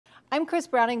I'm Chris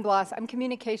Browning-Bloss. I'm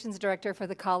Communications Director for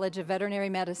the College of Veterinary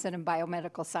Medicine and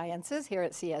Biomedical Sciences here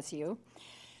at CSU,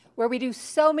 where we do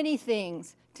so many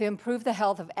things to improve the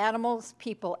health of animals,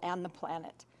 people, and the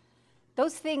planet.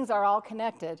 Those things are all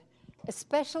connected,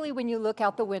 especially when you look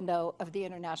out the window of the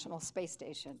International Space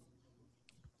Station.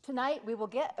 Tonight, we will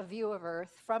get a view of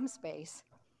Earth from space,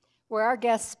 where our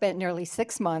guests spent nearly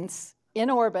 6 months in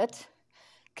orbit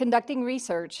conducting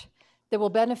research that will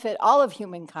benefit all of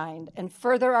humankind and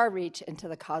further our reach into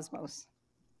the cosmos.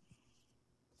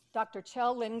 Dr.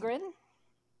 Kjell Lindgren,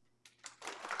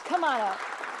 come on up.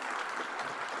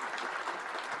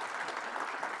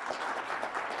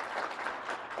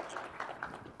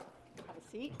 Have a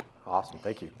seat. Awesome,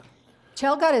 thank you.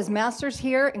 Kjell got his master's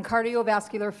here in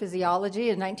cardiovascular physiology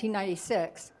in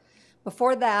 1996.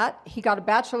 Before that, he got a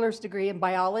bachelor's degree in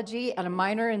biology and a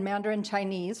minor in Mandarin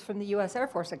Chinese from the US Air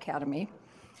Force Academy.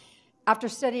 After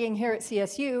studying here at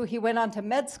CSU, he went on to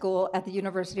med school at the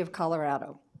University of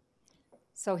Colorado.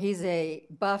 So he's a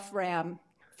buff ram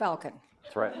falcon.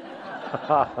 That's right.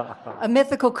 A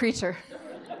mythical creature.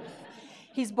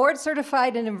 He's board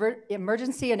certified in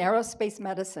emergency and aerospace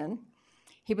medicine.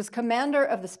 He was commander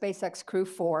of the SpaceX Crew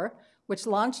 4, which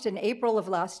launched in April of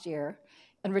last year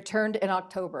and returned in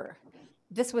October.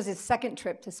 This was his second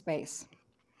trip to space.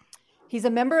 He's a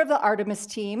member of the Artemis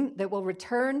team that will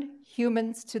return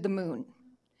humans to the moon.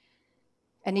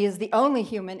 And he is the only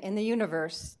human in the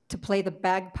universe to play the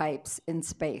bagpipes in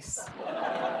space.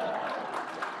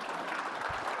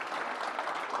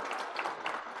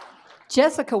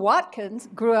 Jessica Watkins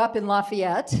grew up in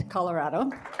Lafayette, Colorado.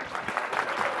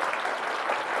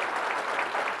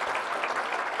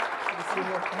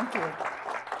 Thank you.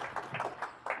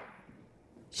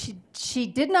 She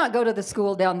did not go to the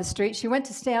school down the street. She went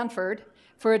to Stanford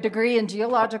for a degree in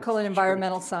geological and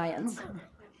environmental science.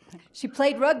 She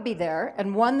played rugby there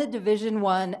and won the Division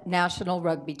I National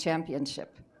Rugby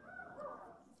Championship.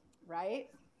 Right?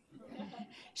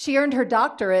 She earned her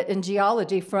doctorate in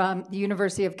geology from the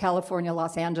University of California,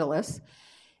 Los Angeles,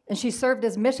 and she served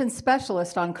as mission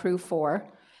specialist on Crew 4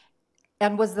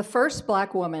 and was the first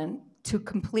Black woman to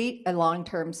complete a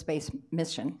long-term space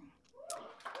mission.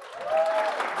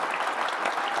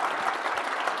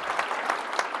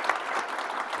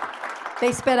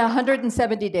 They spent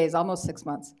 170 days, almost 6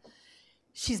 months.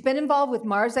 She's been involved with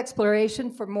Mars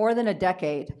exploration for more than a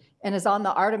decade and is on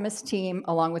the Artemis team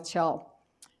along with Kjell.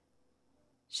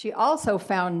 She also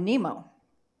found Nemo,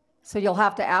 so you'll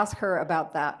have to ask her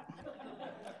about that.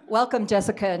 Welcome,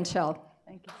 Jessica and Kjell.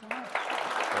 Thank you so much.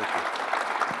 Thank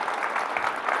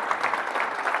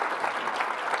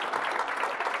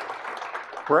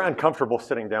you. We're uncomfortable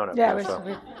sitting down up here, so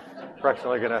we're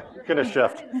actually gonna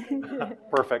shift.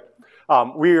 Perfect.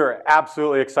 We are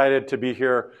absolutely excited to be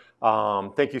here.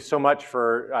 Thank you so much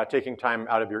for taking time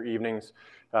out of your evenings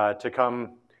to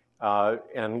come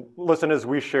and listen as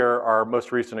we share our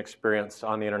most recent experience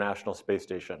on the International Space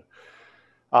Station.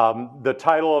 The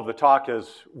title of the talk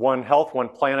is One Health, One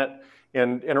Planet,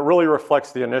 and it really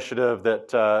reflects the initiative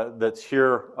that's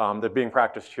here, that's being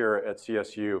practiced here at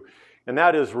CSU. And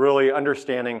that is really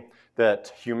understanding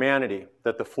that humanity,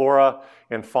 that the flora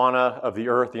and fauna of the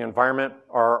earth, the environment,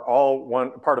 are all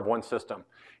part of one system.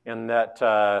 And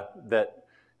that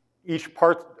each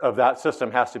part of that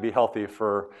system has to be healthy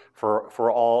for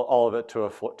all of it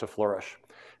to flourish.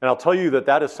 And I'll tell you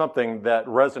that is something that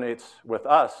resonates with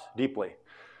us deeply.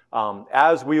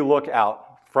 As we look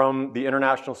out from the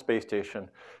International Space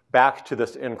Station back to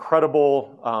this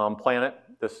incredible planet,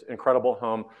 this incredible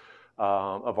home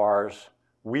of ours,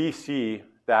 we see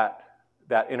that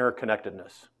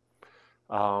interconnectedness.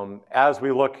 As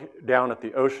we look down at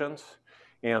the oceans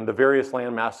and the various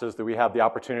land masses that we have the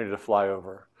opportunity to fly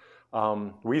over,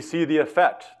 we see the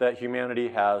effect that humanity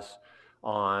has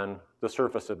on the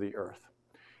surface of the earth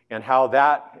and how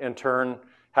that in turn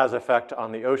has effect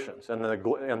on the oceans and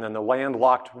then the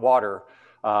landlocked water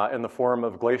in the form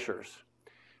of glaciers.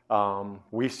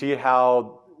 We see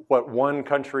how what one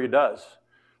country does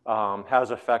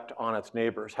has effect on its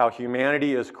neighbors, how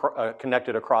humanity is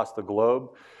connected across the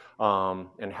globe,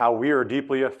 and how we are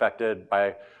deeply affected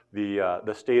by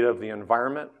the state of the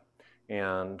environment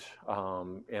and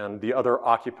the other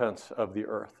occupants of the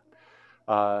earth.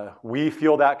 We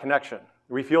feel that connection.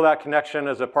 We feel that connection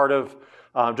as a part of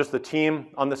just the team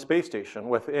on the space station,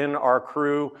 within our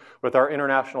crew, with our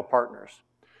international partners,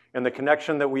 and the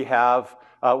connection that we have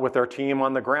with our team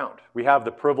on the ground. We have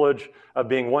the privilege of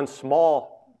being one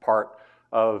small part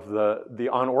of the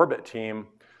on-orbit team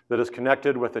that is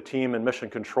connected with the team in mission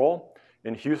control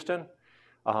in Houston,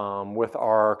 with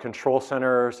our control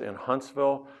centers in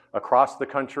Huntsville, across the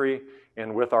country,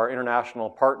 and with our international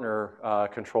partner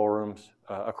control rooms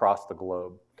across the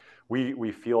globe.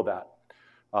 We feel that.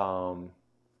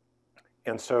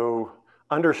 And so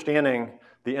understanding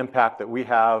the impact that we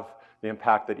have, the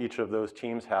impact that each of those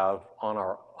teams have on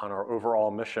our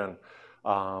overall mission,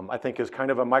 I think is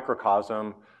kind of a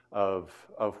microcosm of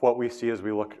what we see as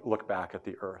we look back at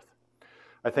the Earth.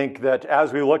 I think that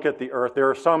as we look at the Earth, there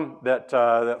are some that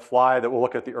fly that will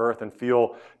look at the Earth and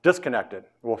feel disconnected,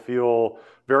 will feel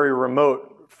very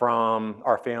remote from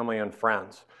our family and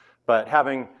friends. But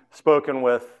having spoken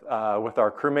with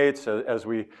our crewmates as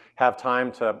we have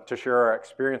time to share our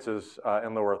experiences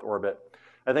in low Earth orbit,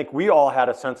 I think we all had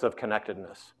a sense of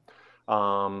connectedness,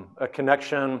 a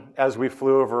connection as we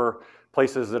flew over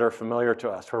places that are familiar to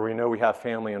us, where we know we have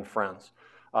family and friends,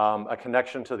 a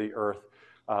connection to the Earth,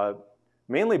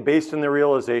 mainly based in the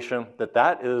realization that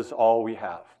that is all we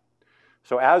have.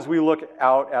 So as we look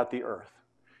out at the Earth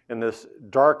in this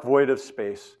dark void of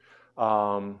space,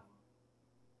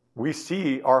 we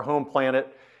see our home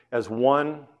planet as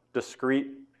one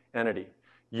discrete entity,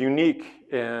 unique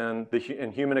in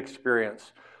human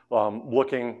experience,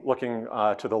 looking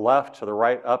to the left, to the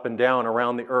right, up and down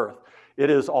around the Earth. It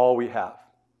is all we have.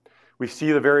 We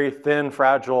see the very thin,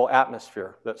 fragile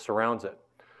atmosphere that surrounds it.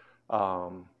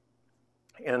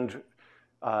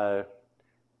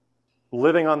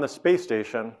 Living on the space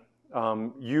station,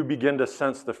 you begin to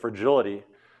sense the fragility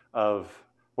of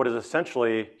what is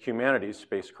essentially humanity's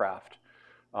spacecraft,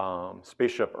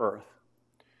 Spaceship Earth.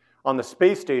 On the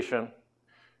space station,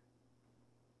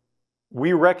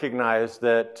 we recognize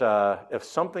that if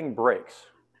something breaks,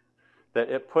 that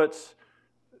it puts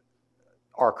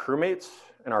our crewmates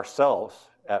and ourselves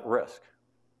at risk.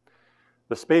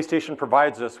 The space station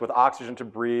provides us with oxygen to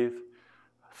breathe,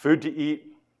 food to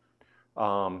eat,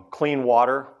 clean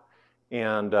water,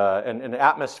 and an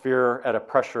atmosphere at a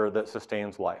pressure that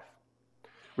sustains life.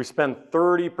 We spend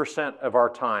 30% of our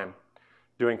time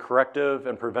doing corrective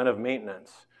and preventive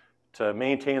maintenance to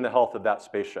maintain the health of that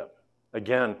spaceship.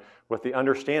 Again, with the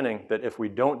understanding that if we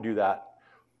don't do that,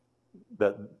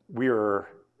 that we are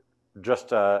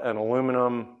just an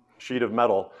aluminum sheet of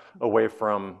metal away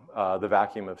from the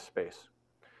vacuum of space.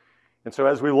 And so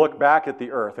as we look back at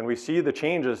the Earth and we see the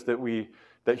changes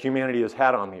that humanity has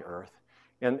had on the Earth,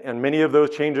 and many of those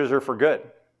changes are for good.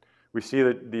 We see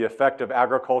the effect of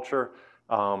agriculture,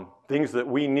 things that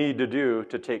we need to do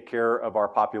to take care of our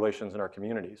populations and our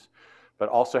communities, but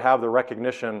also have the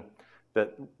recognition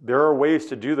that there are ways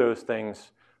to do those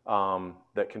things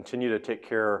that continue to take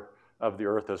care of the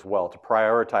Earth as well, to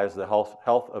prioritize the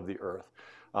health of the Earth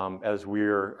as we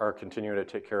are continuing to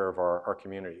take care of our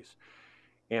communities.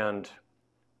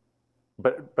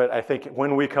 But I think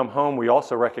when we come home, we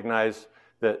also recognize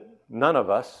that none of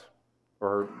us,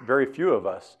 or very few of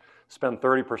us, spend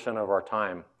 30% of our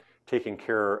time taking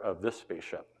care of this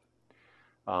spaceship.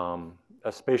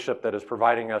 A spaceship that is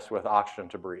providing us with oxygen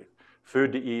to breathe,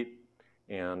 food to eat,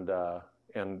 and a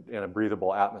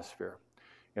breathable atmosphere.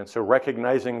 And so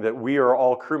recognizing that we are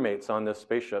all crewmates on this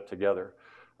spaceship together,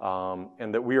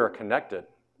 and that we are connected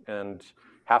and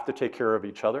have to take care of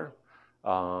each other,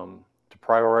 to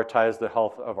prioritize the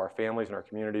health of our families and our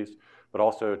communities, but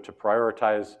also to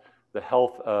prioritize the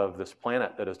health of this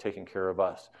planet that is taking care of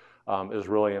us, is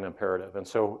really an imperative. And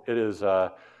so it is,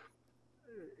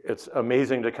 it's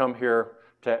amazing to come here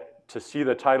to see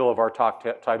the title of our talk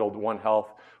titled One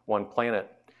Health, One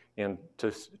Planet, and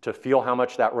to feel how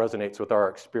much that resonates with our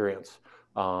experience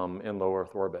in low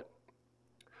Earth orbit.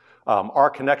 Our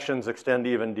connections extend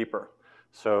even deeper.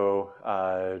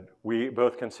 So we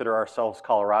both consider ourselves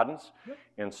Coloradans, yep.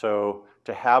 And so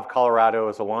to have Colorado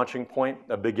as a launching point,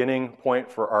 a beginning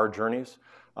point for our journeys,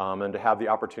 and to have the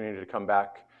opportunity to come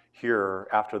back here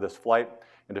after this flight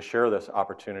and to share this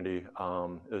opportunity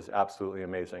is absolutely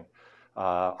amazing.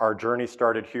 Our journey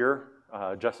started here.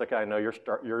 Jessica, I know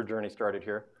your journey started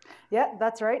here. Yeah,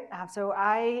 that's right. So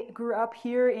I grew up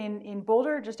here in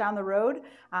Boulder, just down the road.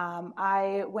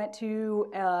 I went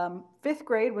to 5th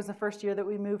grade was the first year that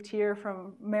we moved here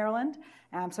from Maryland.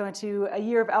 So I went to a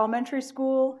year of elementary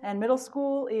school and middle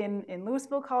school in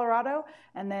Louisville, Colorado,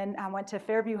 and then I went to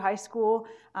Fairview High School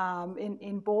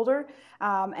in Boulder.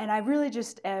 And I really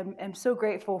just am so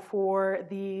grateful for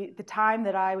the time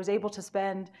that I was able to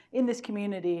spend in this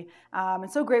community,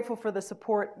 and so grateful for the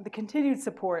support, the continued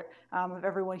support of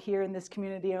everyone here in this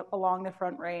community along the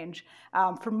Front Range.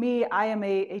 For me, I am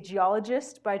a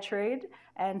geologist by trade,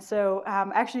 and so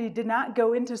actually did not go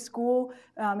into school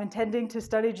intending to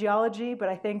study geology, but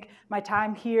I think my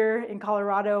time here in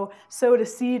Colorado sowed a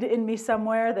seed in me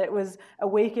somewhere that was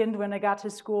awakened when I got to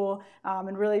school,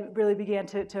 and really began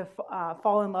to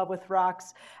fall in love with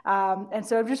rocks. And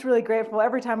so I'm just really grateful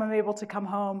every time I'm able to come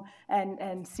home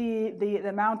and see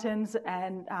the mountains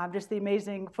and just the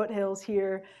amazing foothills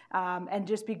here, and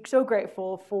just be so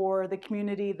grateful for the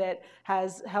community that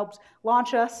has helped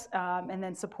launch us and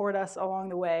then support us along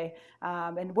the way.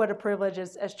 And what a privilege,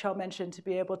 as Kjell mentioned, to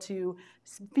be able to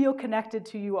feel connected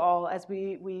to you all as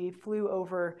we flew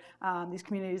over these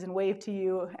communities and waved to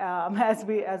you as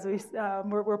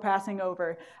we're passing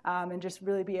over, and just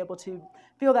really be able to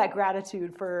feel that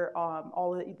gratitude for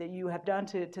all that you have done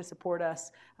to support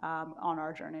us on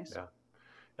our journeys. Yeah.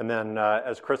 And then,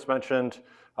 as Chris mentioned,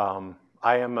 I'm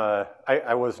an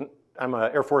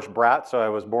Air Force brat, so I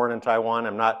was born in Taiwan.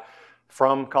 I'm not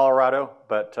from Colorado,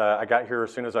 but I got here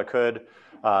as soon as I could.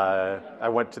 I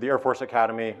went to the Air Force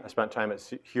Academy. I spent time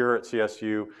here at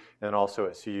CSU and also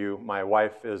at CU. My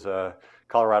wife is a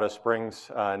Colorado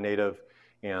Springs native,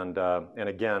 and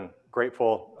again,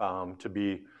 grateful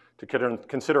to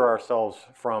consider ourselves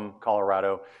from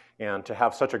Colorado and to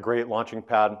have such a great launching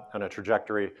pad and a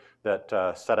trajectory that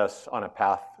set us on a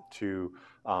path to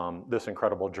this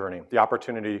incredible journey, the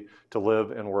opportunity to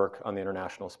live and work on the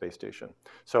International Space Station.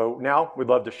 So now we'd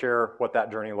love to share what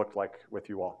that journey looked like with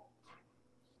you all.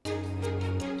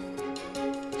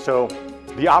 So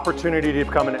the opportunity to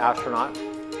become an astronaut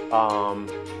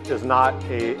is not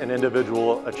an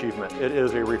individual achievement. It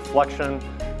is a reflection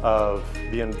of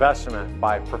the investment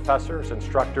by professors,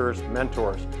 instructors,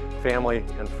 mentors, family,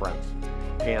 and friends.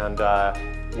 And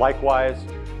likewise,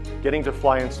 getting to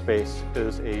fly in space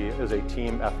is a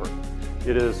team effort.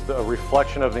 It is a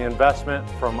reflection of the investment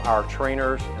from our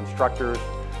trainers, instructors,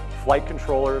 flight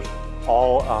controllers,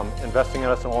 all investing in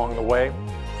us along the way,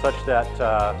 such that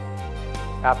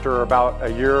after about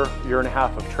a year and a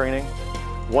half of training,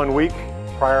 1 week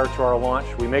prior to our launch,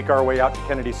 we make our way out to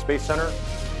Kennedy Space Center.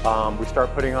 We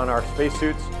start putting on our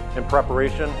spacesuits in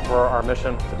preparation for our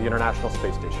mission to the International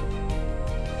Space Station.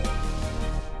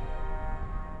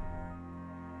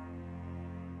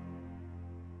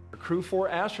 Crew 4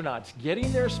 astronauts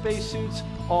getting their spacesuits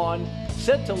on,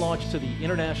 set to launch to the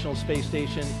International Space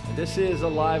Station. And this is a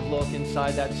live look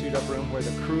inside that suit-up room where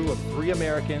the crew of 3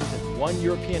 Americans and 1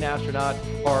 European astronaut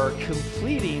are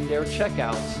completing their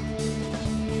checkouts.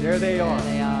 There they are.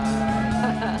 There they are.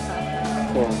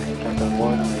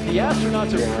 The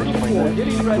astronauts of Crew 4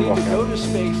 getting ready to go to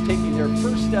space, taking their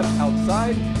first steps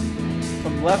outside.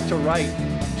 From left to right,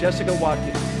 Jessica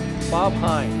Watkins, Bob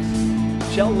Hines,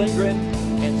 Kjell Lindgren,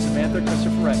 and Samantha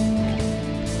Cristoforetti.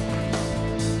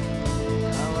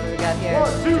 What do we got here?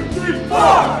 1, 2, 3, 4!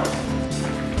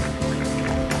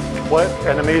 What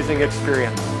an amazing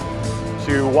experience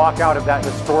to walk out of that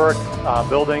historic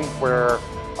building where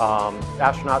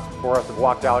astronauts before us have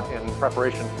walked out in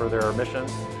preparation for their mission,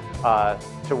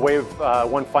 to wave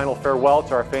one final farewell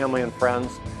to our family and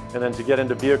friends, and then to get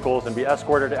into vehicles and be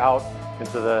escorted out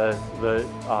into the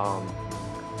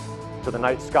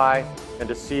night sky, and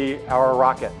to see our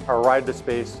rocket, our ride to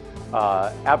space,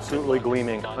 absolutely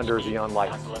gleaming under xenon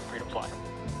lights.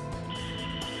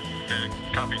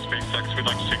 Copy SpaceX. We'd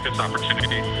like to take this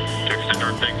opportunity to extend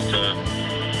our thanks to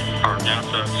our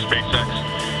NASA, SpaceX,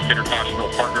 international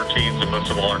partner teams, and most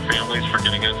of all our families for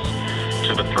getting us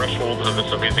to the threshold of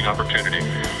this amazing opportunity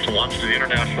to launch to the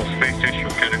International Space Station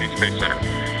from Kennedy Space Center.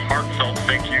 Heartfelt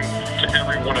thank you to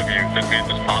every one of you that made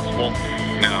this possible.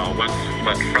 Now let's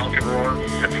Falcon roar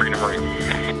and freedom ring.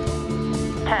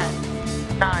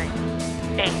 10, 9,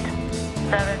 8,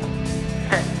 7,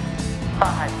 6,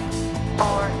 5,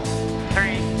 4,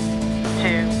 3,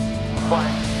 2, 1,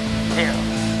 0.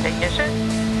 Ignition.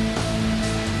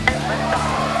 And liftoff.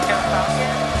 Go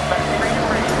Falcon. Let freedom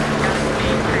ring.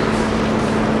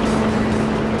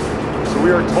 So we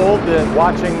are told that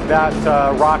watching that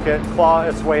rocket claw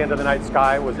its way into the night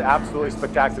sky was an absolutely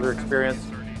spectacular experience.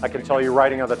 I can tell you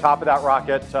riding on the top of that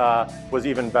rocket was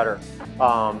even better.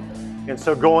 And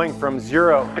so going from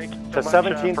 0 to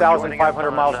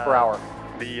 17,500 miles per hour,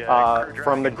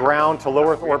 from the ground to low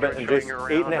Earth orbit in just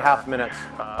 8.5 minutes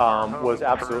was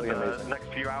absolutely amazing.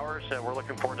 Next few hours, we're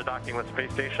looking forward to docking with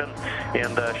Space Station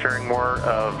and sharing more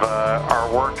of our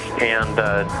work and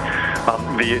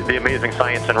the amazing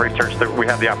science and research that we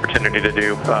have the opportunity to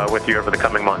do with you over the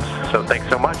coming months. So thanks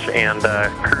so much, and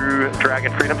Crew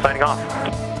Dragon Freedom signing off.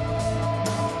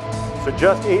 So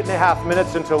just 8.5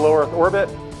 minutes into low Earth orbit,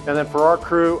 and then for our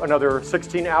crew, another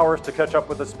 16 hours to catch up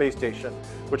with the space station,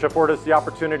 which afforded us the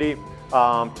opportunity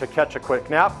to catch a quick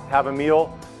nap, have a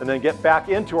meal, and then get back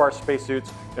into our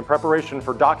spacesuits in preparation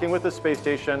for docking with the space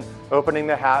station, opening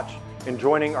the hatch, and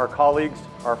joining our colleagues,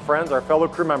 our friends, our fellow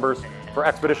crew members for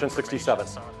Expedition 67.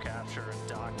 Capture and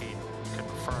docking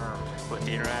confirmed with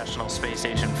the International Space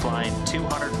Station flying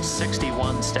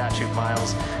 261 statute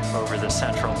miles over the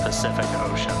Central Pacific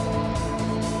Ocean.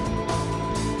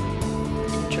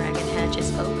 Dragon hatch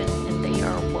is open and they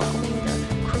are welcoming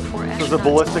the crew for astronauts. This is a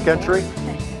ballistic entry.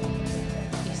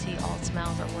 You see all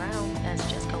smiles around as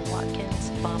Jessica Watkins,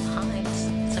 Bob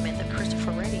Hines, Samantha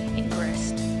Christopher Reddy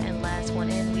ingressed. And last one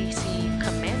in, we see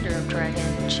Commander of Dragon,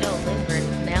 Kjell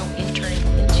Lindgren, now entering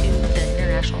into the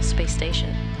International Space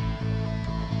Station.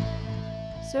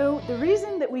 So the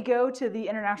reason that we go to the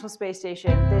International Space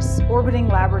Station, this orbiting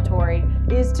laboratory,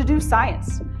 is to do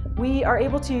science. We are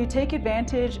able to take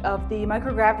advantage of the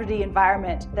microgravity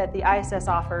environment that the ISS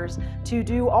offers to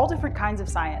do all different kinds of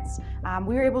science.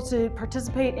 We were able to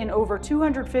participate in over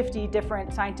 250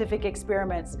 different scientific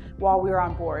experiments while we were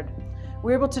on board.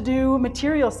 We were able to do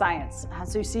material science.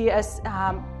 So you see us,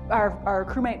 our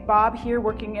crewmate Bob here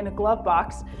working in a glove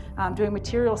box doing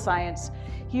material science.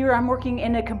 Here I'm working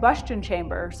in a combustion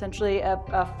chamber, essentially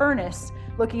a furnace,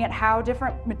 looking at how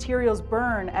different materials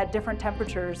burn at different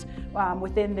temperatures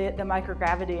within the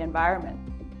microgravity environment.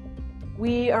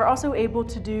 We are also able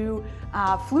to do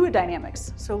fluid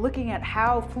dynamics, so looking at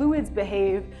how fluids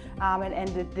behave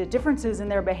and the differences in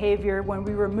their behavior when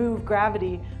we remove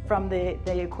gravity from the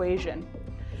equation.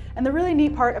 And the really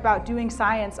neat part about doing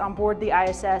science on board the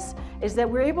ISS is that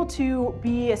we're able to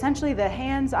be essentially the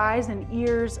hands, eyes, and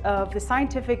ears of the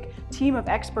scientific team of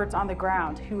experts on the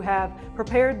ground who have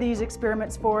prepared these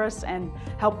experiments for us and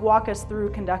help walk us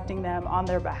through conducting them on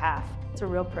their behalf. It's a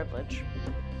real privilege.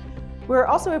 We're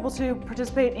also able to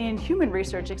participate in human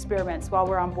research experiments while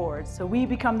we're on board. So we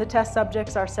become the test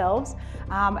subjects ourselves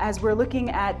as we're looking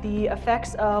at the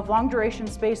effects of long-duration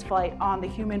spaceflight on the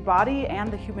human body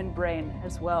and the human brain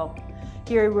as well.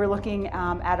 Here we're looking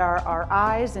at our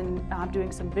eyes and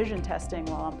doing some vision testing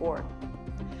while on board.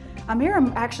 Here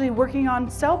I'm actually working on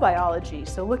cell biology,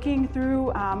 so looking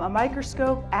through a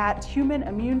microscope at human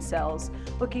immune cells,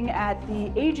 looking at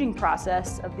the aging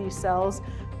process of these cells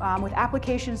with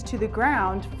applications to the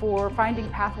ground for finding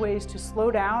pathways to slow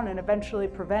down and eventually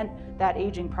prevent that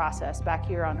aging process back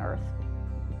here on Earth.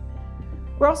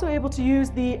 We're also able to use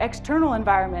the external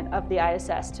environment of the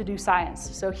ISS to do science.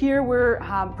 So here we're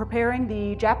preparing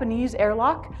the Japanese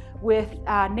airlock with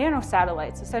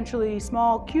nanosatellites, essentially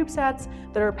small CubeSats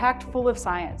that are packed full of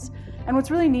science. And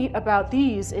what's really neat about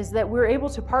these is that we're able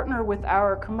to partner with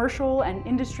our commercial and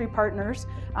industry partners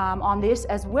on this,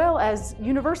 as well as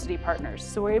university partners.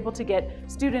 So we're able to get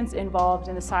students involved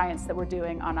in the science that we're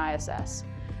doing on ISS.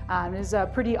 It's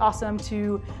pretty awesome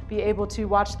to be able to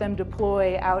watch them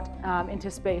deploy out into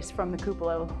space from the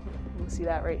cupola. You'll see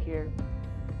that right here.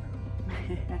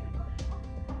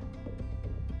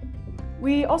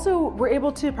 We also were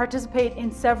able to participate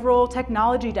in several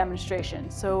technology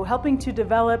demonstrations, so helping to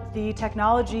develop the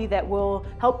technology that will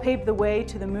help pave the way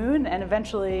to the moon and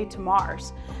eventually to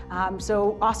Mars.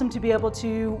 So awesome to be able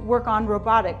to work on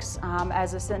robotics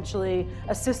as essentially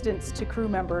assistants to crew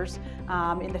members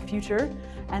in the future.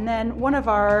 And then one of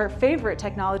our favorite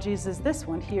technologies is this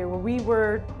one here, where we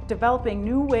were developing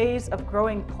new ways of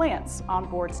growing plants on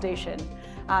board station.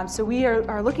 So we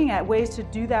are looking at ways to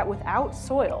do that without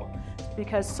soil,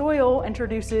 because soil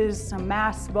introduces some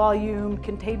mass, volume,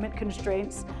 containment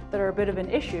constraints that are a bit of an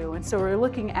issue. And so we're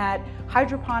looking at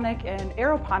hydroponic and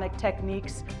aeroponic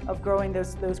techniques of growing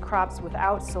those crops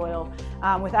without soil,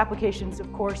 with applications,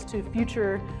 of course, to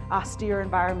future austere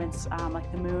environments like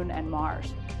the moon and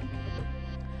Mars.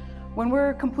 When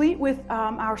we're complete with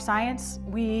our science,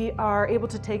 we are able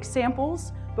to take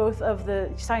samples, both of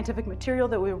the scientific material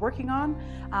that we were working on,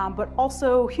 but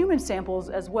also human samples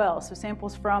as well, so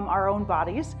samples from our own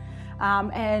bodies,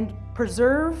 and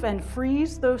preserve and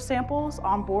freeze those samples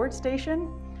on board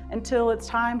station until it's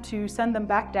time to send them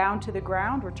back down to the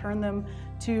ground, return them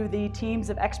to the teams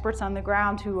of experts on the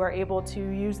ground who are able to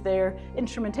use their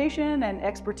instrumentation and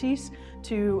expertise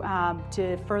to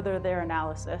further their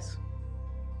analysis.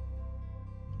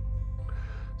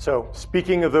 So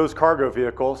speaking of those cargo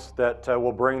vehicles that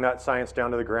will bring that science down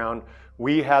to the ground,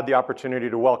 we had the opportunity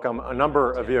to welcome a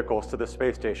number of vehicles to the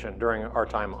space station during our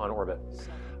time on orbit.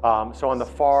 So on the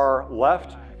far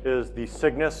left is the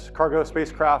Cygnus cargo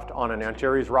spacecraft on an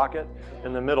Antares rocket.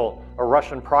 In the middle, a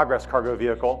Russian Progress cargo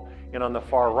vehicle. And on the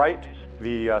far right,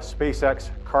 the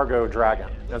SpaceX Cargo Dragon.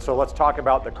 And so let's talk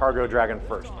about the Cargo Dragon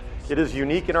first. It is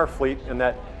unique in our fleet in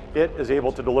that it is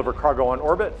able to deliver cargo on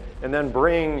orbit and then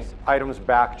bring items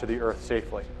back to the Earth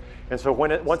safely. And so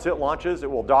once it launches, it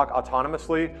will dock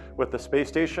autonomously with the space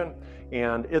station,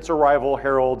 and its arrival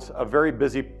heralds a very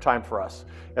busy time for us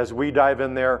as we dive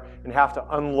in there and have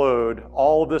to unload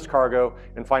all of this cargo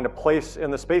and find a place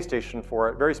in the space station for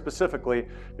it, very specifically,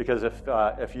 because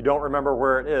if you don't remember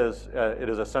where it is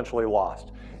essentially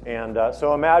lost. And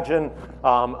so imagine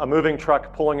a moving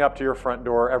truck pulling up to your front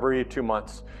door every 2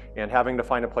 months and having to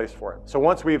find a place for it. So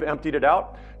once we've emptied it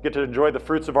out, get to enjoy the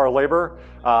fruits of our labor.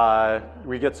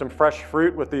 We get some fresh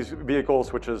fruit with these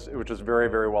vehicles, which is very,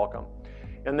 very welcome.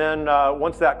 And then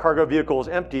once that cargo vehicle is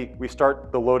empty, we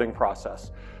start the loading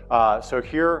process. So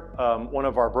here, one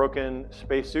of our broken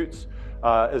spacesuits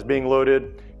is being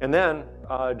loaded. And then,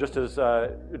 just as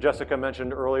Jessica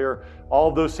mentioned earlier, all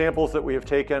of those samples that we have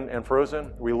taken and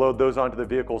frozen, we load those onto the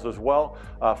vehicles as well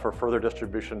for further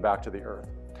distribution back to the Earth.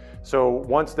 So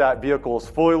once that vehicle is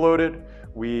fully loaded,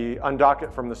 we undock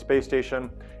it from the space station,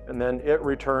 and then it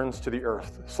returns to the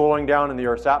Earth, slowing down in the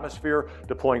Earth's atmosphere,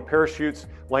 deploying parachutes,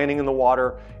 landing in the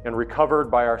water, and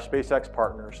recovered by our SpaceX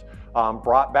partners,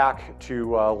 brought back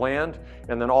to land,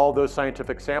 and then all those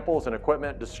scientific samples and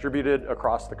equipment distributed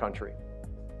across the country.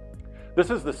 This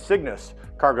is the Cygnus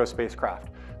cargo spacecraft.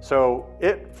 So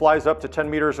it flies up to 10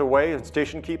 meters away and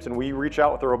station keeps, and we reach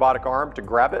out with a robotic arm to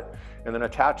grab it and then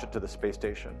attach it to the space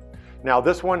station. Now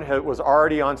this one was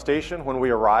already on station when we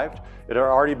arrived. It had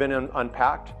already been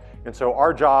unpacked, and so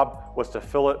our job was to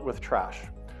fill it with trash.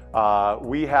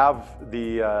 We have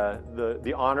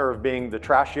the honor of being the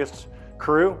trashiest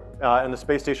crew in the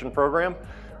space station program.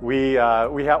 We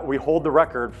hold the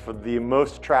record for the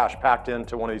most trash packed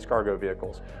into one of these cargo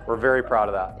vehicles. We're very proud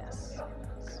of that. Yes.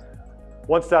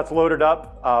 Once that's loaded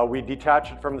up, we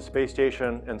detach it from the space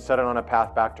station and set it on a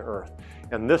path back to Earth.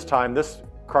 And this time, this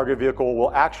cargo vehicle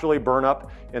will actually burn up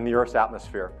in the Earth's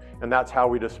atmosphere. And that's how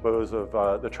we dispose of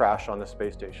the trash on the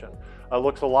space station. It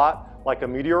looks a lot like a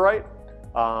meteorite,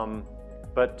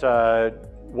 but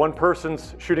one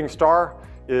person's shooting star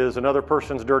is another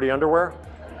person's dirty underwear.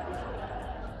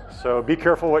 So be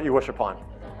careful what you wish upon.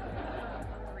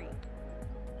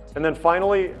 And then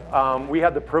finally, we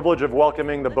had the privilege of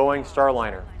welcoming the Boeing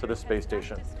Starliner to the space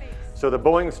station. So the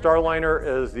Boeing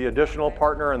Starliner is the additional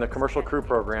partner in the commercial crew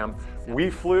program.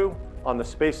 We flew on the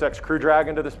SpaceX Crew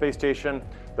Dragon to the space station.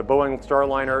 The Boeing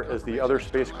Starliner is the other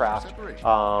spacecraft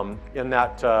in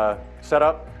that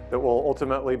setup that will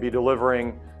ultimately be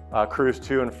delivering crews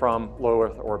to and from low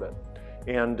Earth orbit.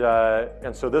 And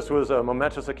so this was a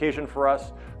momentous occasion for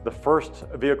us, the first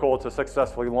vehicle to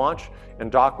successfully launch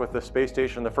and dock with the space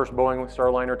station, the first Boeing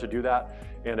Starliner to do that,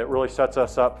 and it really sets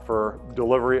us up for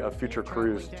delivery of future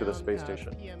crews to the space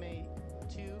station.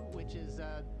 PMA-2, which is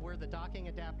where the docking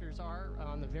adapters are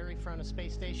on the very front of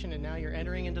space station, and now you're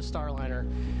entering into Starliner.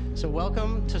 So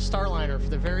welcome to Starliner for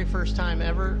the very first time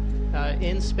ever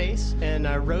in space, and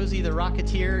Rosie the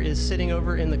Rocketeer is sitting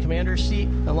over in the commander's seat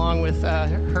along with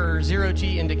her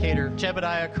 0G indicator,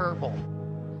 Jebediah Kerbal.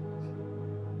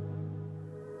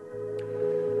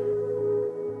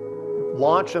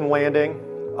 Launch and landing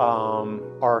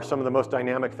are some of the most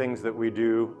dynamic things that we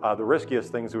do, the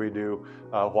riskiest things that we do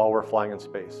while we're flying in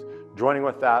space. Joining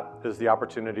with that is the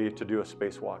opportunity to do a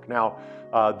spacewalk. Now,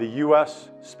 the US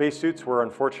spacesuits were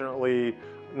unfortunately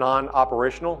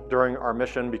non-operational during our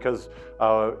mission because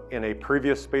in a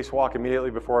previous spacewalk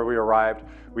immediately before we arrived,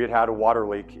 we had a water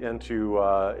leak into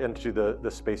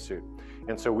the spacesuit.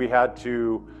 And so we had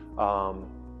to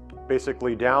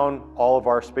basically down all of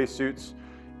our spacesuits,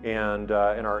 and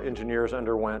our engineers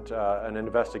underwent an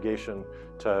investigation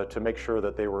to make sure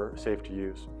that they were safe to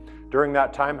use. During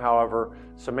that time, however,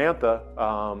 Samantha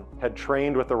had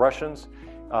trained with the Russians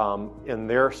in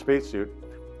their spacesuit,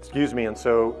 and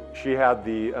so she had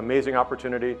the amazing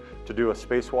opportunity to do a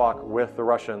spacewalk with the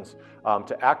Russians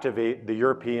to activate the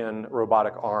European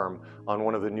robotic arm on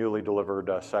one of the newly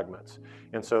delivered segments.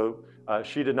 And so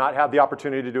she did not have the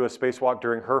opportunity to do a spacewalk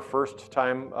during her first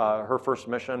time, her first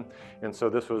mission, and so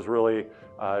this was really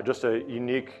just a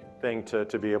unique thing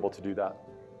to be able to do that.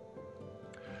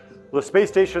 The space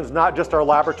station is not just our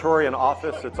laboratory and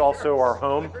office, it's also our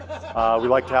home. We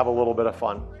like to have a little bit of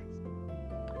fun.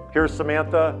 Here's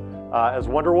Samantha as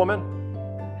Wonder Woman,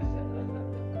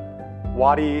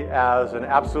 Waddy as an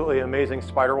absolutely amazing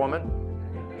Spider Woman,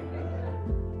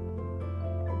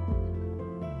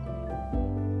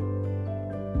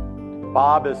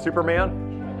 Bob is Superman,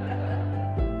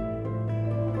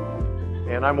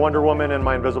 and I'm Wonder Woman in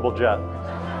my invisible jet.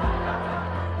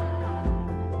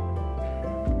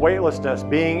 Weightlessness,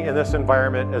 being in this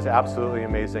environment, is absolutely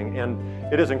amazing, and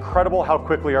it is incredible how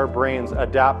quickly our brains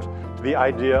adapt to the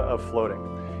idea of floating.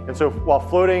 And so while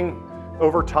floating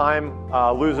over time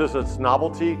loses its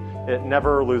novelty, it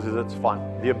never loses its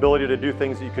fun. The ability to do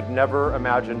things that you could never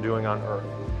imagine doing on Earth.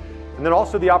 And then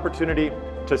also the opportunity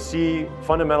to see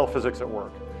fundamental physics at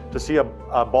work, to see a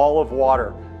ball of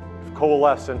water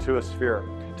coalesce into a sphere,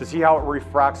 to see how it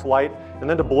refracts light, and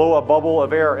then to blow a bubble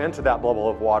of air into that bubble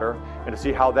of water, and to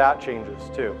see how that changes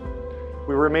too.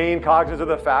 We remain cognizant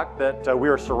of the fact that we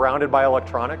are surrounded by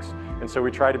electronics, and so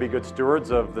we try to be good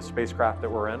stewards of the spacecraft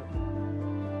that we're in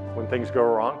when things go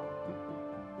wrong.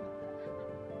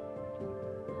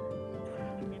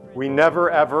 We never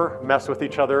ever mess with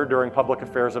each other during public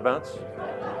affairs events.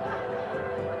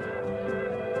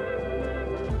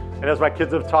 And as my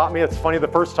kids have taught me, it's funny the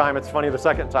first time, it's funny the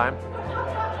second time.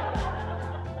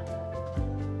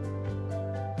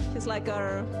 He's like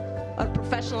our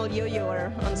professional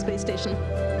yo-yoer on the space station.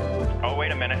 Oh,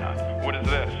 wait a minute. What is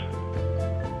this?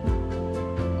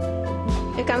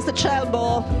 Here comes the child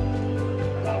ball.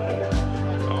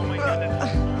 Oh my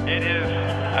goodness. It is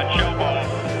a chill ball.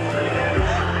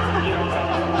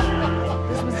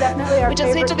 This was definitely our We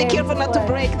just need to be favorite game careful not to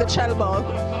play. break the child ball.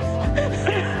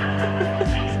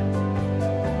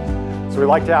 So we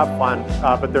like to have fun,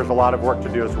 but there's a lot of work to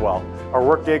do as well. Our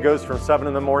workday goes from 7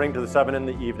 in the morning to 7 in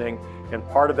the evening, and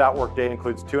part of that workday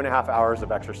includes 2.5 hours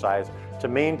of exercise to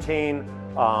maintain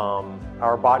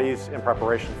our bodies in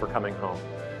preparation for coming home.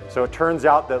 So it turns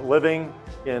out that living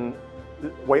in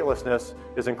weightlessness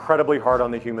is incredibly hard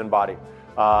on the human body.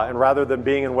 And rather than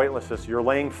being in weightlessness, you're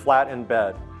laying flat in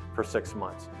bed for 6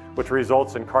 months, which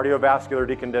results in cardiovascular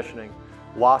deconditioning,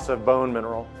 loss of bone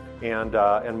mineral,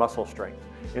 and muscle strength.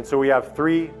 And so we have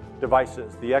 3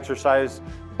 devices, the exercise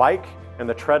bike and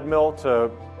the treadmill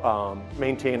to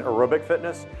maintain aerobic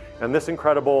fitness, and this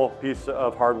incredible piece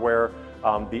of hardware,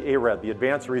 the ARED, the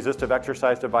Advanced Resistive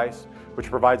Exercise Device, which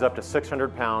provides up to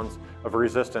 600 pounds of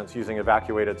resistance using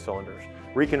evacuated cylinders.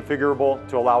 Reconfigurable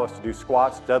to allow us to do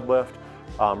squats, deadlift,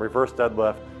 reverse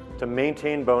deadlift, to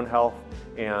maintain bone health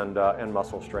and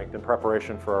muscle strength in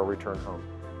preparation for our return home.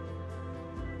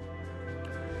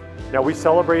 Now, we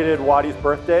celebrated Wadi's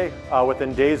birthday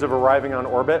within days of arriving on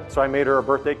orbit, so I made her a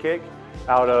birthday cake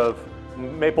out of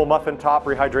maple muffin top,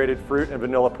 rehydrated fruit, and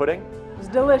vanilla pudding. It was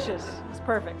delicious. It's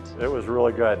perfect. It was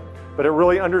really good. But it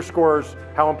really underscores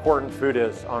how important food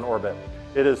is on orbit.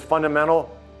 It is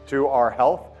fundamental to our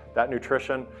health, that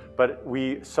nutrition, but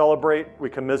we celebrate, we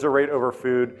commiserate over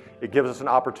food. It gives us an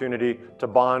opportunity to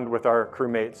bond with our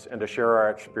crewmates and to share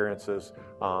our experiences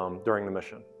during the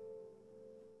mission.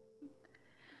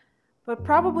 But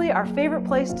probably our favorite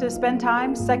place to spend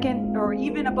time, second or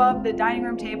even above the dining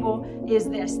room table, is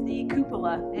this, the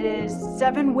cupola. It is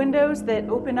 7 windows that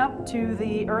open up to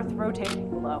the Earth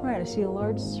rotating below. All right, I see a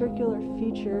large circular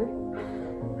feature,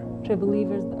 which I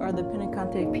believe are the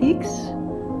Pinacante Peaks.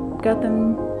 Got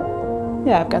them,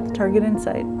 yeah, I've got the target in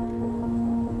sight.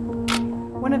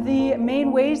 One of the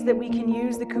main ways that we can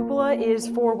use the cupola is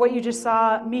for what you just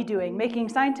saw me doing, making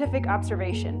scientific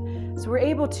observation. So we're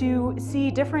able to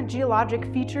see different geologic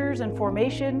features and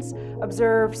formations,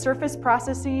 observe surface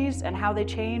processes and how they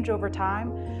change over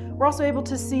time. We're also able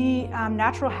to see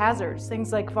natural hazards,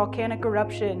 things like volcanic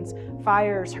eruptions,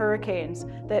 fires, hurricanes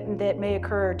that may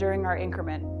occur during our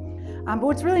increment. But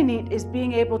what's really neat is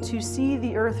being able to see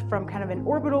the Earth from kind of an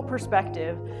orbital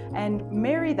perspective and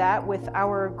marry that with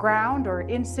our ground or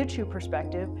in situ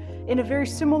perspective in a very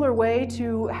similar way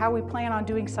to how we plan on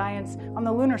doing science on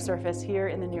the lunar surface here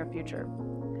in the near future.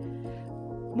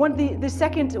 The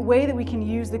second way that we can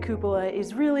use the cupola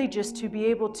is really just to be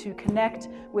able to connect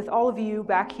with all of you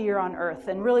back here on Earth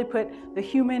and really put the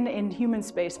human in human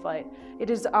spaceflight. It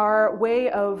is our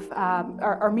way of,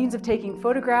 our means of taking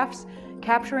photographs,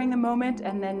 capturing the moment,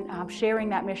 and then sharing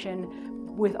that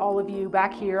mission with all of you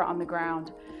back here on the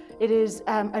ground. It is,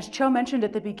 as Kjell mentioned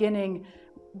at the beginning,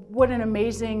 what an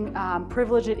amazing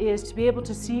privilege it is to be able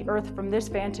to see Earth from this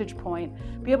vantage point,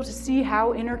 be able to see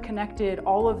how interconnected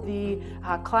all of the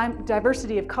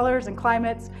diversity of colors and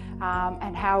climates,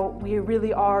 and how we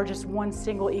really are just one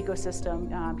single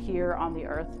ecosystem here on the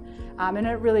Earth. And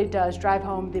it really does drive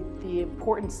home the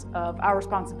importance of our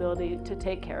responsibility to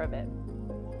take care of it.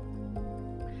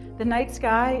 The night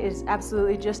sky is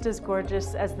absolutely just as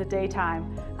gorgeous as the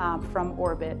daytime from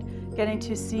orbit. Getting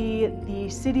to see the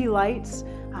city lights,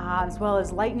 as well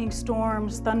as lightning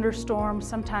storms, thunderstorms,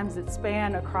 sometimes that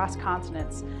span across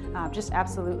continents. Just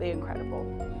absolutely incredible.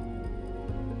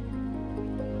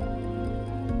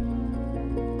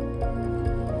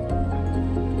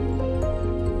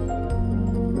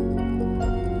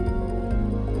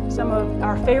 Some of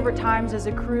our favorite times as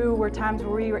a crew were times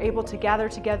where we were able to gather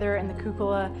together in the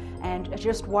cupola and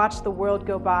just watch the world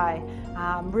go by,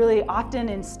 really often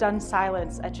in stunned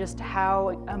silence at just how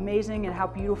amazing and how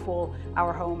beautiful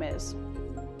our home is.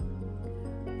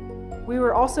 We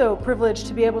were also privileged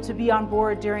to be able to be on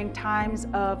board during times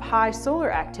of high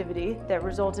solar activity that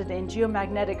resulted in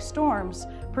geomagnetic storms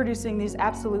producing these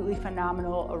absolutely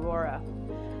phenomenal aurora.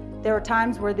 There were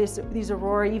times where these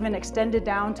aurora even extended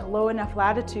down to low enough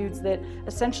latitudes that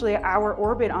essentially our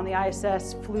orbit on the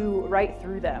ISS flew right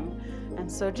through them.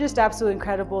 And so just absolutely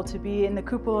incredible to be in the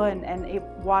cupola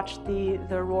and watch the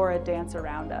aurora dance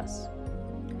around us.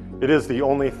 It is the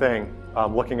only thing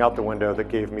looking out the window that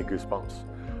gave me goosebumps.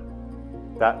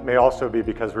 That may also be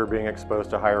because we were being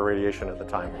exposed to higher radiation at the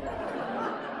time.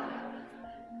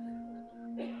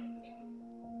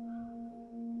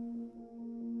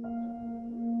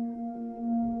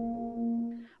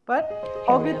 But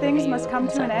all good things must come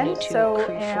to an end. So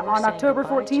on October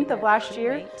 14th of last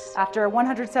year, after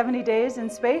 170 days in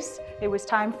space, it was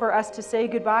time for us to say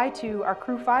goodbye to our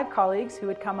Crew 5 colleagues who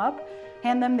had come up,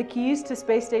 hand them the keys to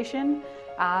space station,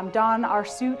 don our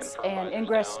suits, and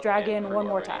ingress Dragon one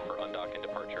more time.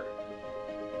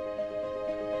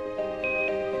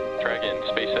 Dragon,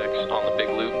 SpaceX on the big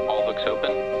loop, all hooks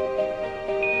open.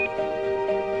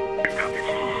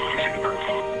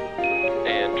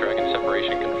 And Dragon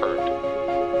separation confirmed.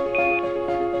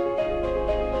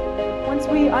 Once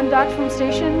we undocked from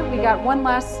station, we got one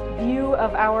last view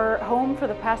of our home for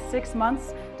the past 6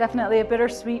 months. Definitely a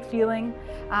bittersweet feeling.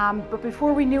 But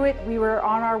before we knew it, we were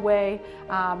on our way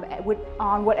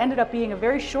on what ended up being a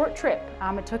very short trip.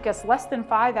 It took us less than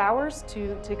 5 hours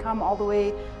to come all the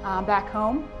way back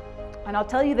home. And I'll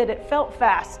tell you that it felt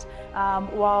fast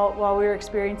while we were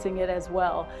experiencing it as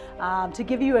well. To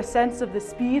give you a sense of the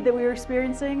speed that we were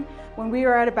experiencing, when we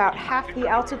were at about half the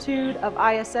altitude of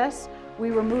ISS, we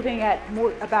were moving at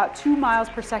about 2 miles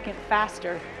per second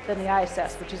faster than the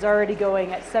ISS, which is already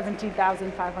going at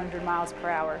 17,500 miles per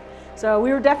hour. So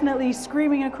we were definitely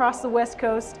screaming across the West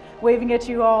Coast, waving at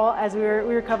you all as we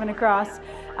were coming across.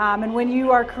 And when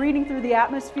you are careening through the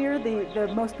atmosphere,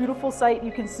 the most beautiful sight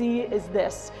you can see is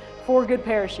this: 4 good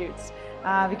parachutes,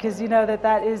 because you know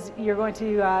you're going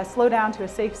to slow down to a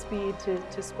safe speed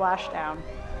to splash down.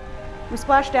 We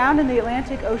splashed down in the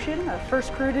Atlantic Ocean, our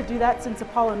first crew to do that since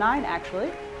Apollo 9 actually.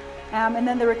 And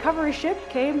then the recovery ship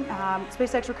came,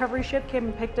 SpaceX recovery ship came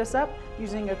and picked us up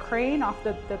using a crane off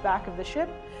the back of the ship,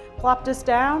 plopped us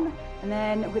down, and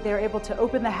then they were able to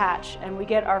open the hatch and we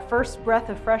get our first breath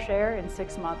of fresh air in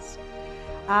 6 months.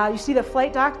 You see the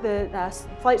flight doc, the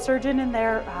flight surgeon in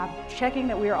there checking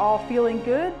that we are all feeling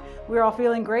good, we were all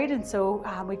feeling great, and so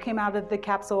we came out of the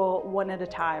capsule one at a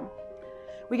time.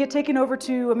 We get taken over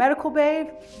to a medical bay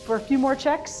for a few more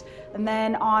checks, and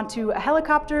then onto a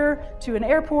helicopter, to an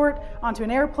airport, onto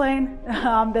an airplane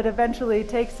that eventually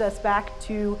takes us back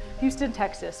to Houston,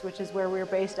 Texas, which is where we're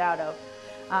based out of.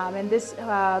 And this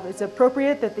is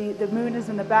appropriate that the moon is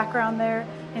in the background there,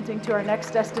 hinting to our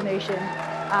next destination.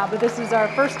 But this is our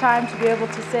first time to be able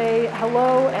to say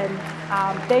hello and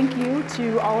thank you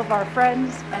to all of our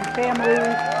friends and family,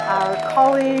 our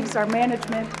colleagues, our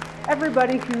management,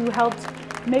 everybody who helped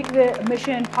make the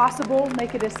mission possible,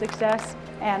 make it a success,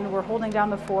 and we're holding down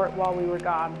the fort while we were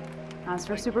gone. So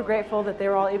we're super grateful that they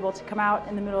were all able to come out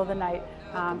in the middle of the night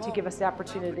to give us the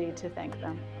opportunity to thank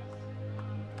them.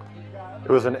 It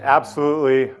was an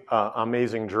absolutely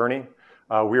amazing journey.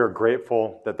 We are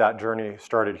grateful that journey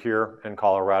started here in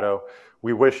Colorado.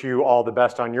 We wish you all the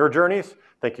best on your journeys.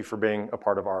 Thank you for being a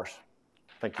part of ours.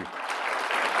 Thank you.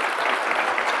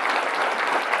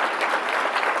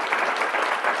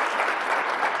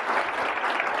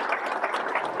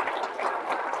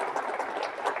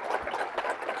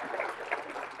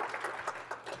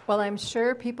 Well, I'm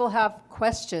sure people have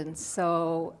questions,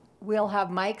 so we'll have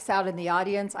mics out in the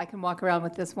audience. I can walk around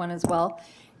with this one as well.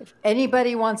 If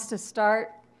anybody wants to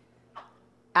start,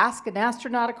 ask an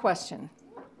astronaut a question.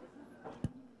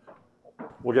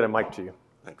 We'll get a mic to you.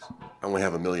 Thanks. I only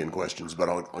have a million questions, but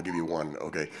I'll give you one.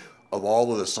 Okay. Of all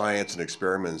of the science and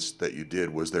experiments that you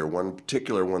did, was there one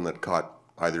particular one that caught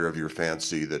either of your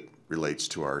fancy that relates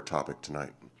to our topic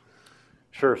tonight?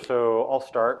 Sure. So I'll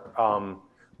start.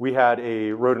 We had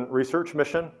a rodent research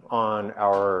mission on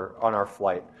our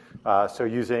flight. So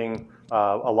using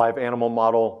a live animal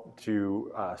model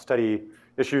to study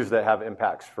issues that have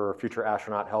impacts for future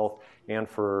astronaut health and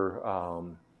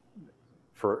for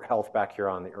health back here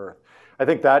on the Earth. I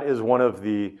think that is one of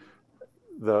the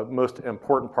most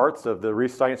important parts of the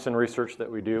science and research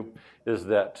that we do, is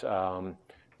that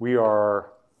we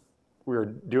we're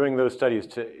doing those studies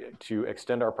to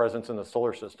extend our presence in the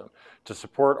solar system, to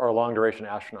support our long-duration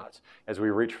astronauts as we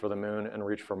reach for the moon and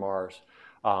reach for Mars.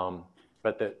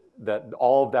 But that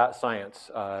all of that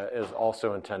science is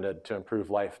also intended to improve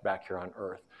life back here on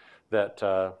Earth. That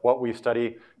what we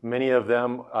study, many of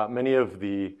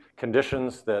the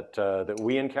conditions that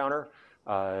we encounter,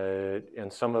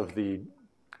 and some of the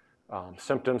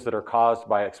symptoms that are caused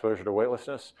by exposure to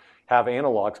weightlessness have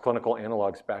analogs, clinical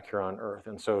analogs back here on Earth.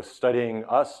 And so studying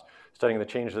us, studying the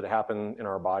changes that happen in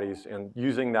our bodies, and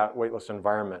using that weightless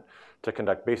environment to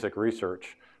conduct basic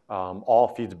research all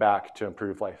feeds back to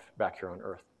improve life back here on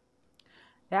Earth.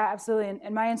 Yeah, absolutely.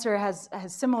 And my answer has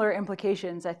similar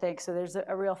implications, I think. So there's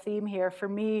a real theme here. For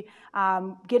me,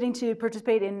 getting to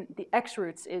participate in the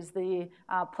X-Roots is the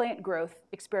plant growth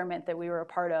experiment that we were a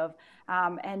part of.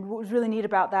 And what was really neat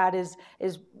about that is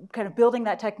kind of building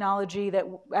that technology that,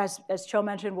 as Kjell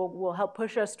mentioned, will help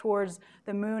push us towards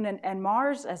the moon and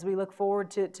Mars as we look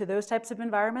forward to those types of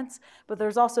environments. But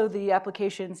there's also the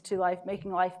applications to life,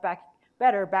 making life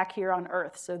better back here on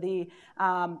Earth. So the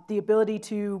ability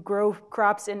to grow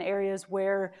crops in areas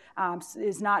where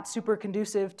is not super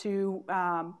conducive to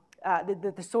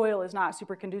the soil is not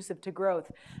super conducive to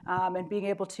growth, and being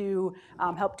able to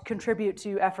help contribute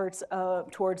to efforts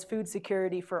towards food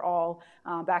security for all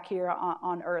back here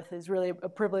on Earth is really a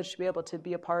privilege to be able to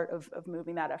be a part of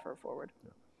moving that effort forward. Yeah.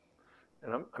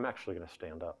 And I'm actually going to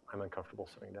stand up. I'm uncomfortable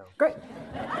sitting down. Great.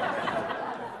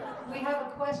 We have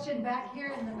a question back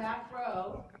here in the back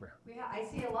row. I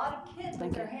see a lot of kids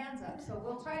with their hands up, so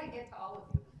we'll try to get to all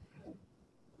of you.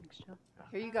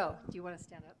 Here you go. Do you want to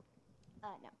stand up?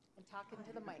 No. And talk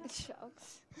into the mic.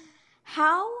 Shucks.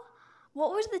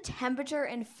 What was the temperature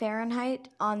in Fahrenheit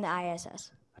on the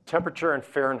ISS? Temperature in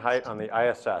Fahrenheit on the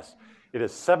ISS. It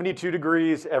is 72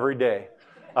 degrees every day,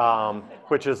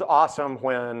 which is awesome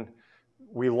when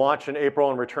we launch in April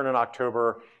and return in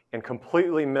October and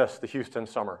completely miss the Houston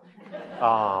summer.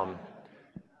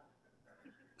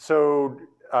 So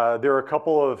there are a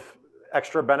couple of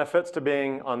extra benefits to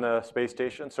being on the space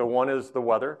station. So one is the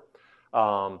weather.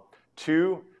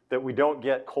 Two, that we don't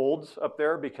get colds up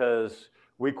there because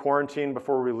we quarantine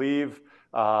before we leave.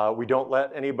 We don't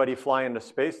let anybody fly into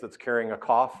space that's carrying a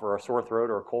cough or a sore throat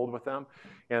or a cold with them.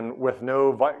 And with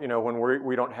no, when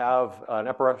we don't have an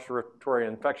upper respiratory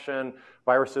infection,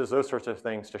 viruses, those sorts of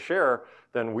things to share,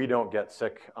 then we don't get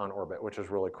sick on orbit, which is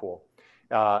really cool.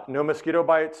 No mosquito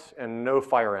bites and no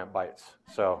fire ant bites.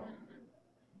 So.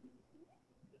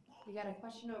 We got a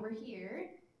question over here.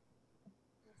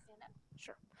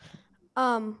 Sure.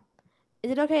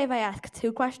 Is it okay if I ask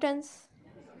 2 questions?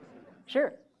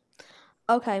 Sure.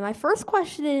 Okay, my first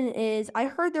question is, I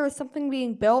heard there was something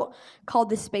being built called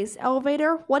the space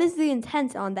elevator. What is the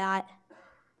intent on that?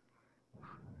 Do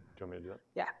you want me to do that?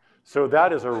 Yeah. So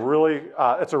that is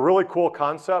it's a really cool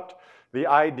concept. The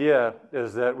idea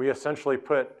is that we essentially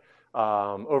put,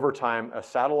 over time, a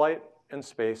satellite in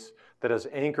space that is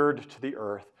anchored to the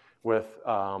Earth with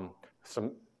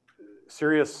some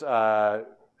serious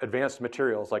advanced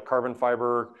materials like carbon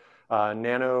fiber,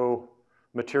 nano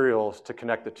materials to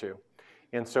connect the two.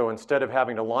 And so instead of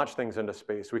having to launch things into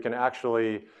space, we can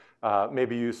actually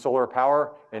maybe use solar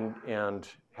power and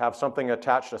have something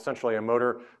attached, essentially a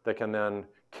motor that can then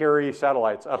carry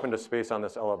satellites up into space on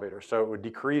this elevator. So it would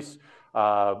decrease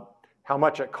how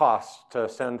much it costs to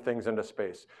send things into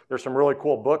space. There's some really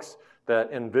cool books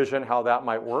that envision how that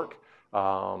might work.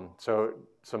 So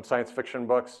some science fiction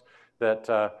books that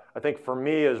I think for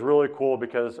me is really cool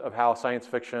because of how science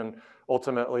fiction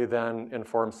ultimately then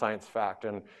informs science fact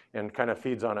and kind of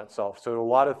feeds on itself. So a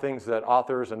lot of things that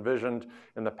authors envisioned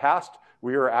in the past,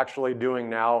 we are actually doing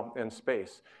now in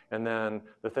space. And then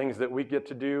the things that we get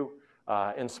to do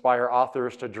inspire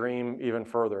authors to dream even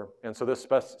further. And so this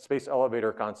space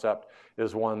elevator concept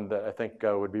is one that I think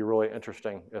would be really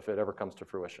interesting if it ever comes to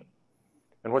fruition.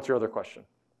 And what's your other question?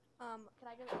 Can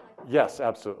I just Yes,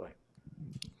 absolutely.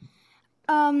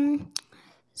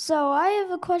 So I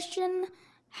have a question.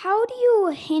 How do you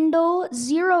handle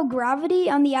zero gravity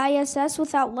on the ISS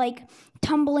without like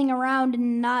tumbling around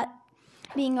and not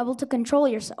being able to control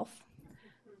yourself?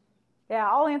 Yeah,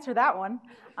 I'll answer that one.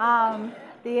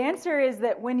 The answer is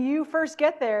that when you first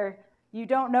get there, you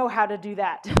don't know how to do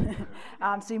that.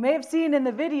 So you may have seen in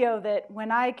the video that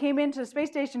when I came into the space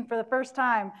station for the first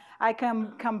time, I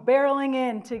come barreling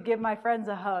in to give my friends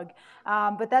a hug.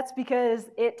 But that's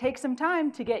because it takes some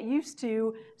time to get used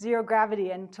to zero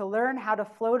gravity and to learn how to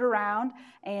float around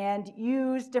and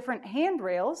use different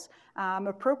handrails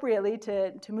appropriately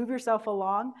to move yourself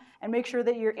along and make sure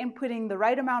that you're inputting the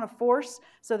right amount of force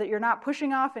so that you're not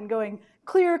pushing off and going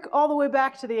clear all the way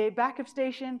back to the backup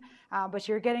station, but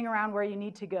you're getting around where you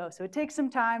need to go. So it takes some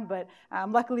time, but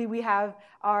luckily we have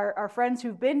our friends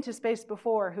who've been to space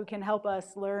before who can help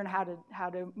us learn how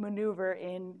to maneuver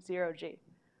in zero-G.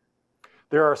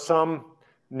 There are some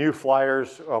new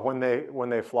flyers when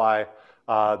they fly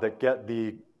that get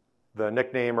the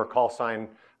nickname or call sign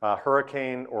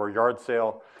hurricane or yard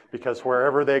sale, because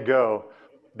wherever they go,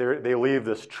 they leave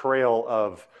this trail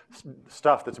of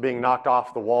stuff that's being knocked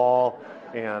off the wall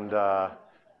and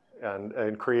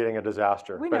creating a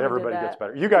disaster. But everybody gets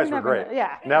better. You guys were great.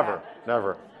 Yeah. Never,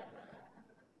 never.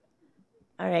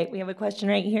 All right, we have a question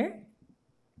right here.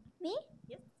 Me?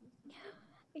 Yes.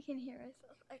 I can hear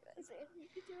myself. I gotta say, you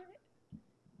can do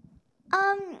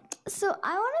it. So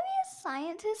I want to be a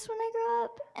scientist when I grow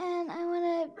up, and I want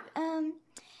to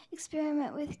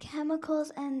experiment with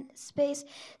chemicals and space.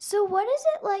 So what is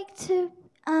it like to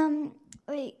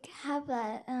have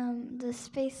that the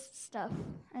space stuff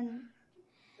and?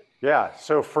 Yeah.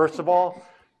 So first of all,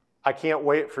 I can't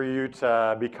wait for you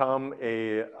to become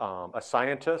a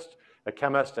scientist, a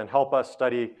chemist, and help us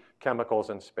study chemicals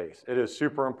in space. It is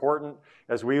super important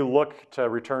as we look to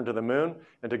return to the moon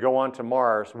and to go on to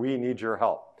Mars. We need your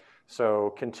help.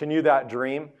 So continue that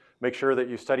dream. Make sure that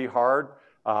you study hard.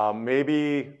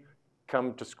 Maybe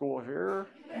come to school here.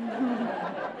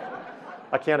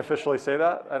 I can't officially say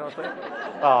that, I don't think.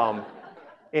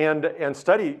 And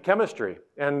study chemistry.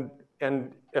 And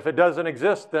if it doesn't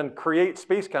exist, then create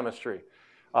space chemistry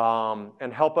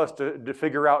and help us to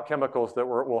figure out chemicals that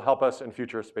will help us in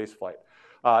future space flight.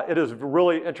 It is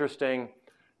really interesting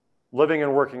living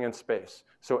and working in space.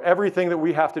 So everything that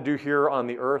we have to do here on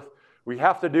the Earth, we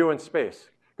have to do in space.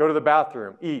 Go to the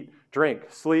bathroom, eat, drink,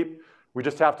 sleep. We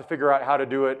just have to figure out how to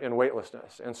do it in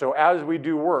weightlessness. And so as we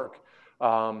do work,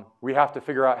 we have to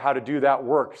figure out how to do that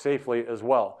work safely as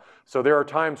well. So there are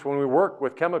times when we work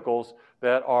with chemicals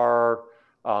that are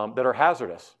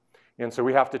hazardous. And so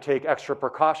we have to take extra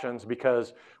precautions,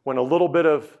 because when a little bit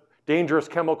of dangerous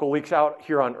chemical leaks out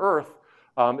here on Earth,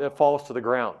 it falls to the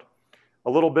ground. A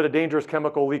little bit of dangerous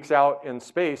chemical leaks out in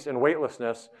space in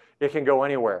weightlessness, it can go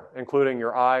anywhere, including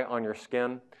your eye, on your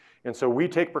skin. And so we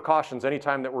take precautions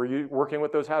anytime that we're working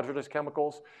with those hazardous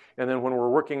chemicals. And then when we're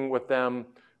working with them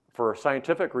for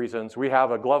scientific reasons, we have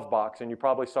a glove box, and you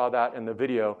probably saw that in the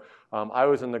video. I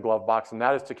was in the glove box, and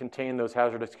that is to contain those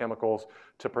hazardous chemicals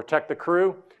to protect the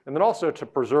crew, and then also to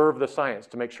preserve the science,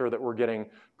 to make sure that we're getting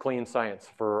clean science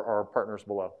for our partners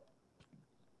below.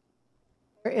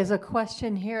 There is a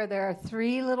question here. There are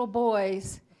 3 little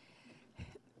boys.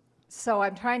 So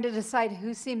I'm trying to decide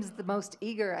who seems the most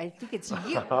eager. I think it's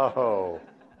you. Oh.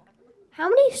 How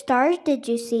many stars did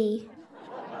you see?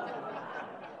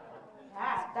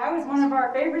 That was one of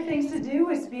our favorite things to do,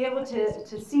 is to be able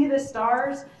to see the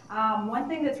stars. One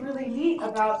thing that's really neat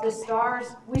about the stars,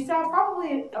 we saw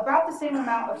probably about the same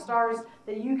amount of stars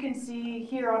that you can see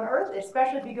here on Earth,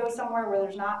 especially if you go somewhere where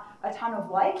there's not a ton of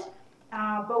light.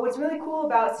 But what's really cool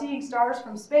about seeing stars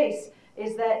from space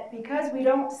is that because we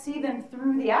don't see them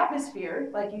through the atmosphere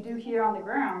like you do here on the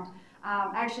ground,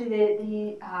 actually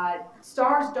the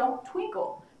stars don't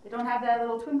twinkle. They don't have that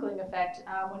little twinkling effect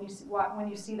when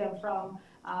you see them from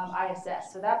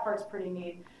ISS. So that part's pretty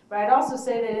neat. But I'd also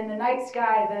say that in the night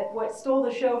sky, that what stole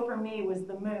the show for me was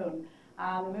the moon.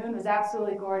 The moon was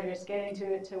absolutely gorgeous. Getting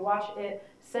to watch it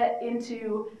set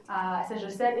into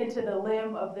essentially set into the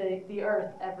limb of the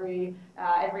Earth every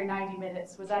 90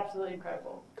 minutes was absolutely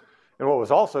incredible. And what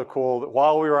was also cool, that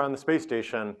while we were on the space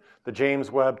station, the James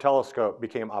Webb Telescope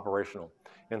became operational.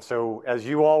 And so as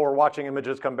you all were watching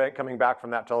images coming back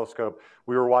from that telescope,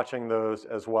 we were watching those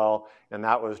as well. And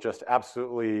that was just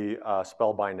absolutely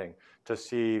spellbinding to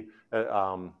see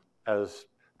as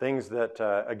things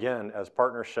that, again, as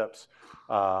partnerships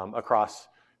across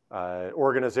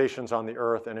organizations on the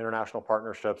Earth and international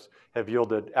partnerships have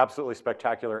yielded absolutely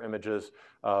spectacular images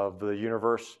of the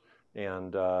universe.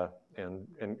 And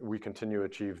we continue to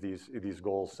achieve these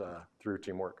goals through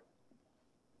teamwork.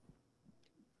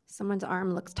 Someone's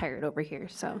arm looks tired over here,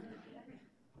 so.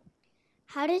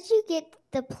 How did you get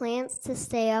the plants to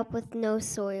stay up with no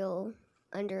soil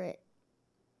under it?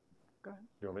 Go ahead.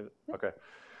 You want me to? Okay.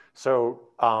 So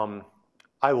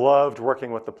I loved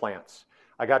working with the plants.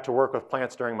 I got to work with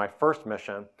plants during my first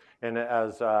mission. And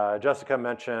as Jessica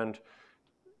mentioned,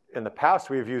 in the past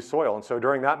we've used soil. And so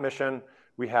during that mission,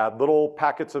 we had little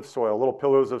packets of soil, little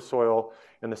pillows of soil,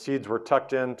 and the seeds were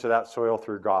tucked into that soil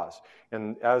through gauze.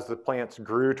 And as the plants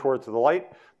grew towards the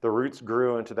light, the roots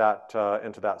grew into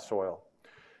that soil.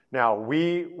 Now,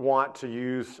 we want to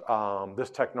use this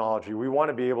technology. We want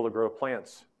to be able to grow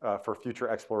plants for future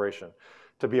exploration,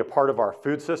 to be a part of our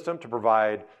food system, to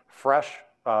provide fresh,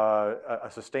 a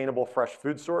sustainable fresh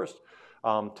food source,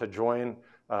 to join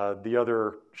the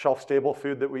other shelf-stable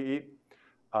food that we eat,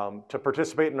 to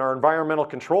participate in our environmental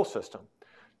control system,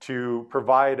 to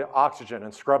provide oxygen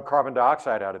and scrub carbon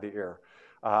dioxide out of the air.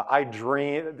 I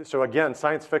dream, so again,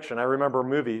 science fiction, I remember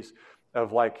movies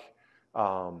of like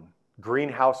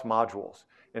greenhouse modules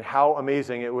and how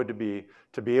amazing it would be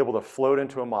to be able to float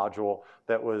into a module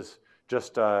that was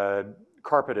just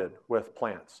carpeted with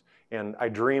plants. And I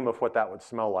dream of what that would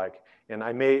smell like. And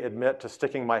I may admit to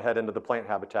sticking my head into the plant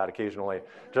habitat occasionally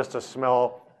just to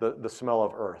smell the smell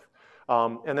of earth.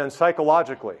 And then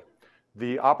psychologically,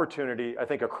 the opportunity, I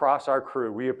think across our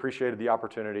crew, we appreciated the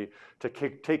opportunity to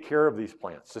take care of these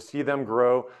plants, to see them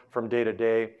grow from day to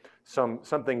day,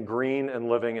 something green and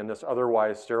living in this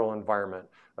otherwise sterile environment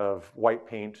of white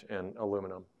paint and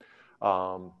aluminum.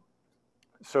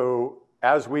 So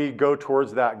as we go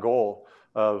towards that goal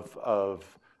of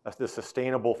the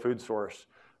sustainable food source,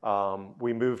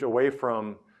 we moved away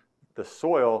from the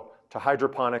soil to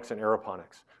hydroponics and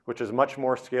aeroponics, which is much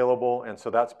more scalable. And so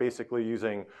that's basically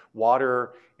using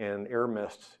water and air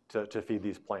mist to feed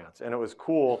these plants. And it was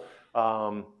cool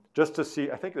just to see,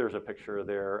 I think there's a picture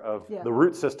there of the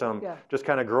root system just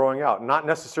kind of growing out, not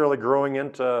necessarily growing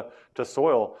into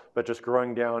soil, but just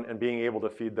growing down and being able to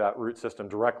feed that root system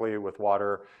directly with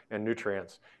water and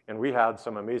nutrients. And we had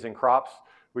some amazing crops.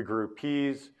 We grew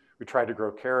peas, we tried to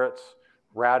grow carrots,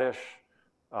 radish.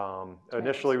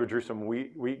 Initially, we drew some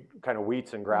kind of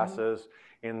wheats and grasses.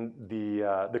 And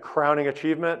the crowning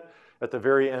achievement, at the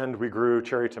very end, we grew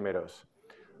cherry tomatoes.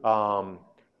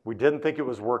 We didn't think it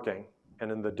was working.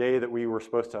 And in the day that we were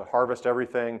supposed to harvest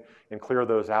everything and clear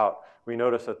those out, we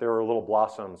noticed that there were little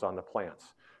blossoms on the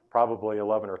plants, probably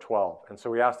 11 or 12. And so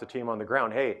we asked the team on the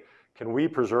ground, hey, can we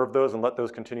preserve those and let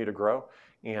those continue to grow?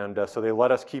 And so they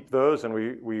let us keep those, and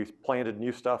we planted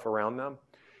new stuff around them.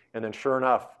 And then sure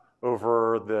enough,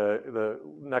 over the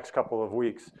next couple of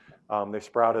weeks, they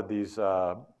sprouted these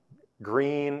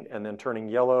green and then turning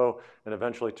yellow and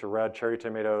eventually to red cherry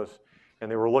tomatoes.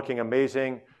 And they were looking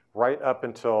amazing right up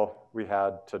until we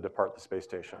had to depart the space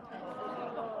station.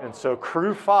 And so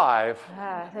Crew 5,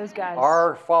 those guys,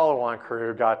 our follow-on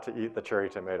crew, got to eat the cherry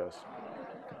tomatoes.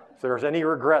 If there's any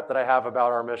regret that I have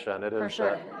about our mission, it is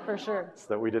it's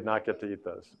that we did not get to eat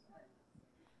those.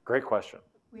 Great question.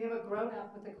 We have a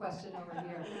grown-up with a question over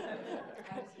here.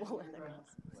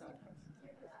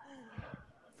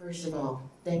 First of all,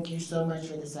 thank you so much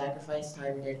for the sacrifice,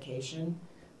 time, and dedication.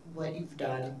 What you've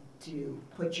done to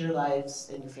put your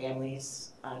lives and your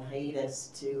families on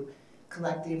hiatus to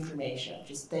collect the information.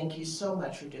 Just thank you so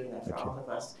much for doing that for all of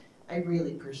us. I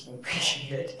really personally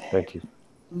appreciate it. Thank you.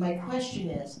 My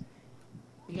question is,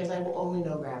 because I will only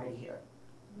know gravity here,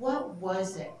 what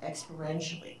was it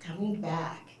experientially coming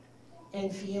back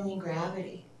and feeling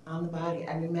gravity on the body?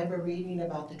 I remember reading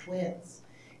about the twins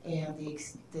and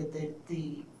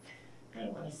the I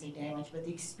don't want to say damage, but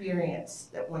the experience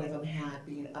that one of them had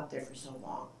being up there for so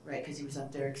long, right? Because he was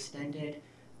up there extended.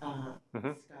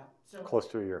 So, close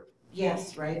to a year.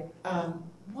 Yes, right.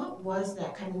 What was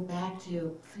that coming back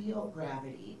to feel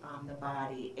gravity on the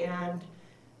body? And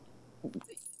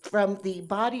from the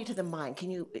body to the mind, can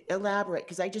you elaborate?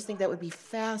 Because I just think that would be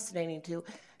fascinating to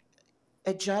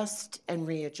adjust and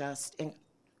readjust. And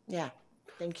yeah,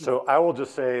 thank you. So I will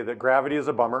just say that gravity is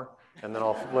a bummer, and then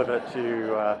I'll flip it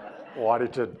to Wadi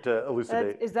to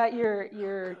elucidate. Is that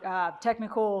your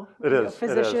technical It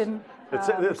physician? is.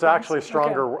 It's actually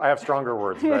stronger. Okay. I have stronger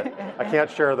words, but I can't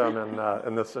share them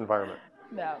in this environment.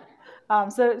 No.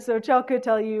 So Kjell could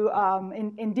tell you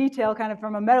in detail, kind of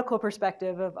from a medical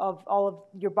perspective, of all of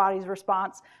your body's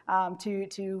response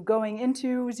to going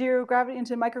into zero gravity,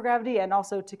 into microgravity, and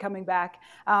also to coming back.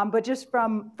 But just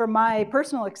from my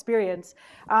personal experience,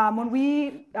 when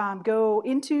we go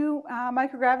into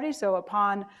microgravity, so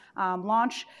upon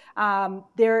launch,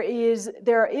 there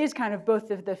is kind of both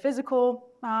the physical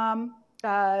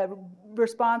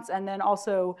response and then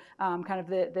also kind of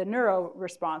the neuro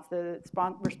response, the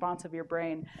response of your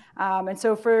brain. And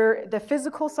so for the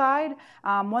physical side,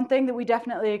 one thing that we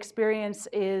definitely experience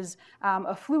is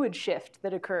a fluid shift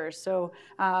that occurs. So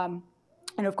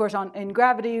and of course, in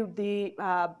gravity,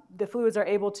 the fluids are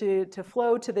able to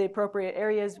flow to the appropriate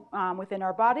areas within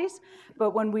our bodies.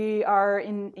 But when we are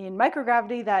in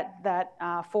microgravity,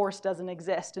 that force doesn't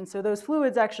exist. And so those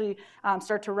fluids actually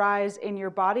start to rise in your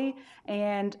body,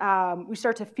 and we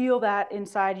start to feel that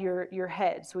inside your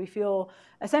head. So we feel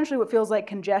essentially what feels like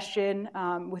congestion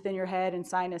within your head and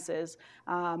sinuses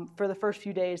for the first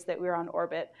few days that we were on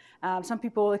orbit. Some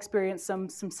people experience some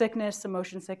sickness, some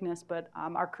motion sickness, but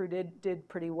our crew did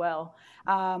pretty well.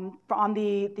 On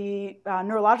the the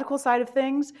neurological side of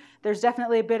things, there's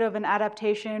definitely a bit of an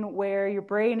adaptation where your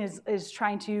brain is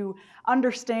trying to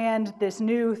understand this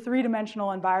new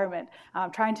three-dimensional environment,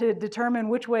 trying to determine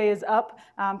which way is up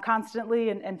constantly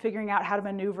and figuring out how to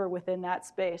maneuver within that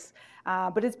space.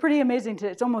 But it's pretty amazing.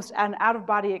 It's almost an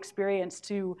out-of-body experience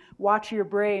to watch your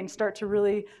brain start to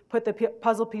really put the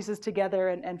puzzle pieces together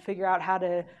and figure out how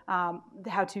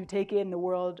to take in the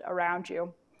world around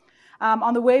you.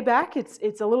 On the way back,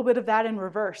 it's a little bit of that in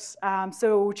reverse.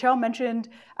 So Kjell mentioned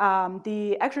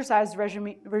the exercise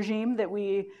regime that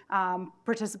we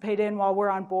participate in while we're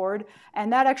on board,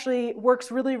 and that actually works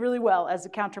really, really well as a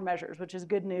countermeasures, which is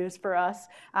good news for us.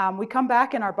 We come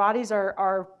back and our bodies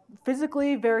are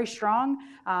physically very strong.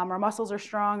 Our muscles are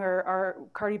strong. Our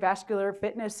cardiovascular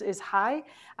fitness is high.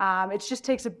 It just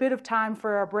takes a bit of time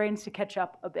for our brains to catch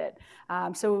up a bit.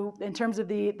 So in terms of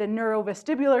the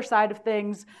neurovestibular side of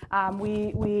things,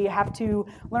 we have to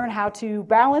learn how to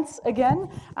balance again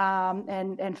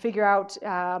and figure out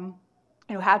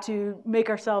how to make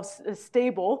ourselves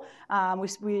stable.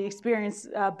 We experience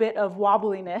a bit of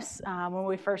wobbliness when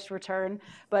we first return,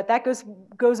 but that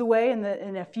goes away in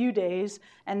a few days,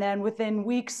 and then within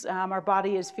weeks, our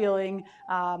body is feeling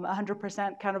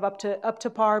 100% kind of up to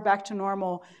par, back to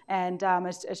normal, and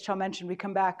as Kjell mentioned, we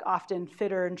come back often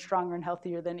fitter and stronger and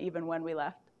healthier than even when we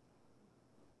left.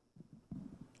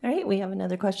 All right, we have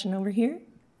another question over here.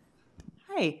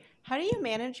 Hi, how do you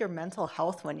manage your mental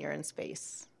health when you're in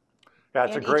space? Yeah,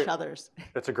 It's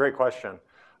a great question.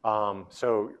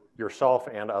 So yourself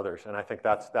and others, and I think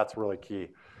that's really key.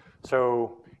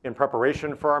 So in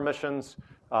preparation for our missions,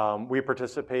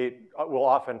 we'll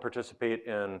often participate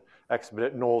in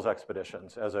NOLS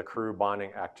expeditions as a crew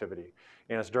bonding activity.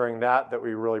 And it's during that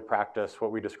we really practice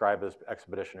what we describe as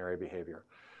expeditionary behavior.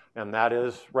 And that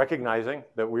is recognizing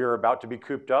that we are about to be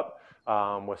cooped up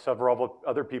with several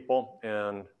other people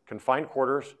in confined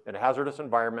quarters in a hazardous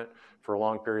environment for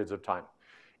long periods of time.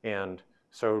 And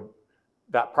so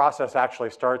that process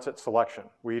actually starts at selection.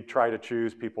 We try to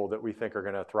choose people that we think are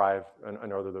going to thrive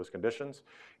under those conditions.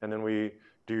 And then we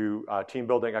do team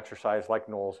building exercise like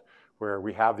NOLS where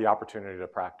we have the opportunity to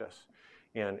practice.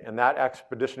 And that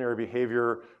expeditionary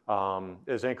behavior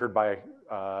is anchored by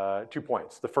 2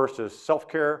 points. The first is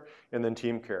self-care and then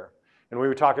team care. And when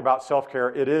we talk about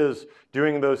self-care, it is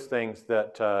doing those things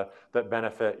that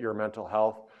benefit your mental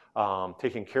health,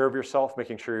 taking care of yourself,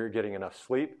 making sure you're getting enough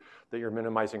sleep, that you're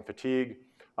minimizing fatigue,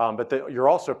 but that you're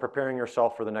also preparing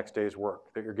yourself for the next day's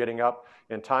work, that you're getting up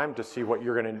in time to see what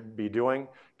you're going to be doing,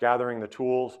 gathering the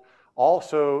tools,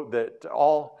 so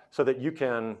that you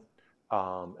can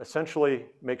essentially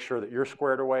make sure that you're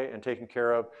squared away and taken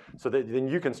care of, so that then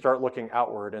you can start looking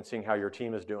outward and seeing how your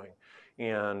team is doing.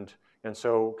 And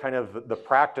so kind of the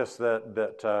practice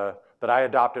that I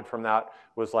adopted from that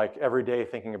was like every day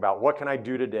thinking about what can I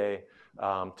do today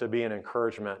to be an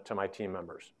encouragement to my team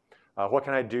members? What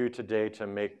can I do today to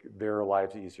make their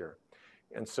lives easier?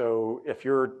 And so if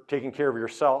you're taking care of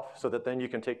yourself so that then you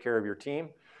can take care of your team,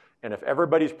 and if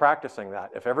everybody's practicing that,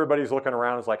 if everybody's looking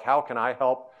around is like, how can I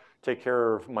help take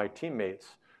care of my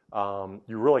teammates?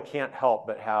 You really can't help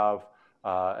but have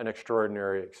an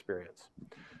extraordinary experience.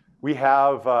 We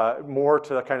have more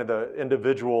to kind of the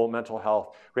individual mental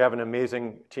health. We have an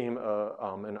amazing team,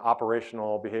 an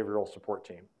operational behavioral support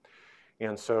team.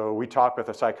 And so we talk with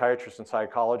a psychiatrist and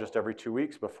psychologist every 2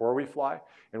 weeks before we fly,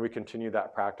 and we continue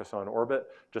that practice on orbit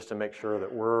just to make sure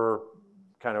that we're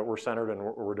centered and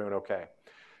we're doing okay.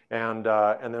 And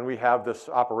then we have this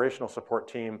operational support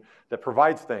team that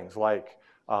provides things like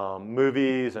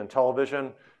movies and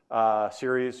television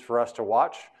series for us to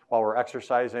watch while we're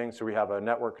exercising. So we have a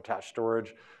network attached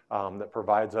storage that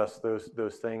provides us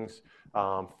those things.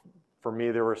 For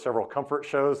me, there were several comfort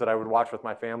shows that I would watch with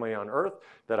my family on Earth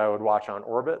that I would watch on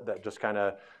orbit that just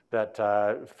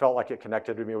felt like it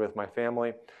connected me with my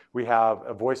family. We have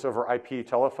a voice over IP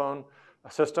telephone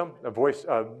system, a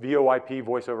VoIP,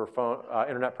 voice over phone,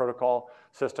 internet protocol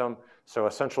system. So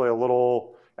essentially a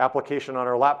little application on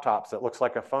our laptops that looks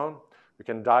like a phone. We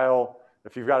can dial,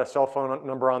 if you've got a cell phone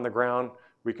number on the ground,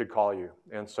 we could call you.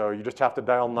 And so you just have to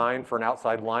dial 9 for an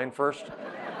outside line first.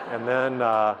 And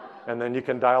then you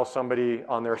can dial somebody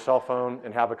on their cell phone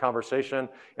and have a conversation.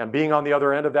 And being on the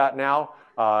other end of that now,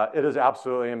 it is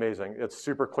absolutely amazing. It's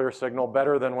super clear signal,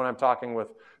 better than when I'm talking with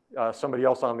somebody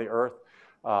else on the Earth.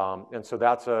 And so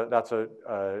that's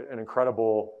an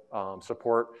incredible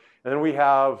support. And then we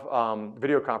have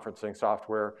video conferencing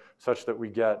software such that we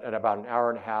get about an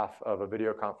hour and a half of a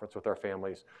video conference with our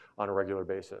families on a regular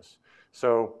basis.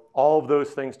 So all of those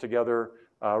things together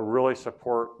really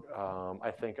support, I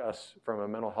think, us from a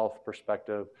mental health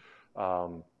perspective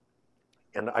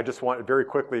And I just want very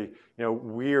quickly,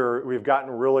 we've gotten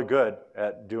really good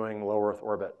at doing low Earth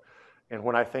orbit. And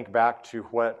when I think back to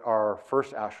what our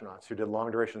first astronauts who did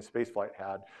long duration spaceflight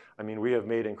had, I mean, we have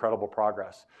made incredible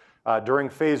progress. During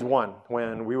phase 1,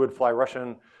 when we would fly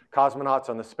Russian cosmonauts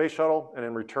on the space shuttle, and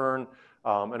in return,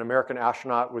 an American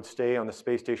astronaut would stay on the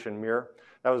space station Mir.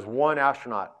 That was one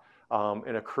astronaut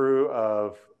in a crew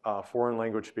of foreign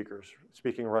language speakers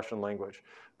speaking Russian language.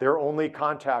 Their only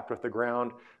contact with the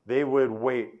ground, they would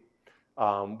wait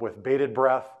with bated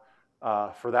breath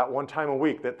for that one time a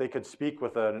week that they could speak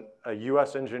with a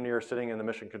US engineer sitting in the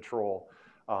mission control.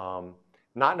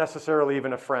 Not necessarily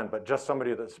even a friend, but just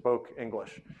somebody that spoke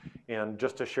English. And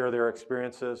just to share their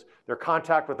experiences. Their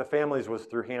contact with the families was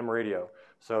through ham radio.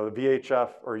 So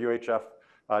VHF or UHF,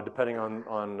 depending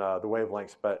on the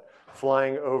wavelengths, but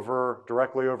flying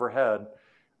directly overhead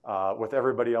with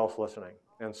everybody else listening.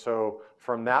 And so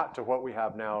from that to what we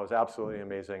have now is absolutely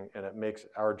amazing, and it makes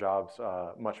our jobs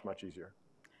much, much easier.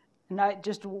 And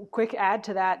just a quick add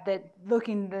to that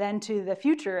looking then to the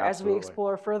future as we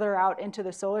explore further out into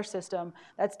the solar system,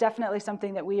 that's definitely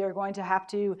something that we are going to have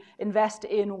to invest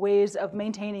in ways of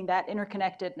maintaining that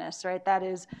interconnectedness, right? That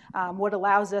is what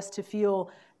allows us to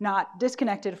feel not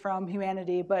disconnected from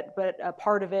humanity, but a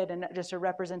part of it and just a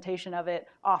representation of it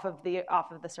off of the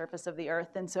surface of the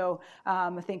Earth. And so I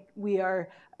think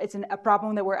it's a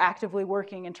problem that we're actively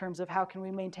working in terms of how can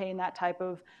we maintain that type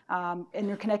of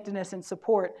interconnectedness and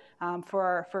support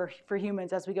for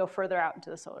humans as we go further out into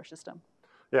the solar system.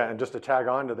 Yeah, and just to tag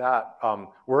on to that,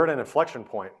 we're at an inflection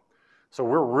point. So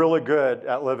we're really good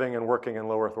at living and working in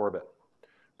low Earth orbit,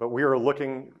 but we are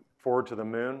looking forward to the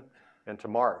moon and to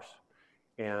Mars.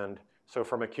 And so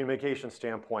from a communication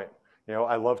standpoint,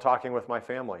 I love talking with my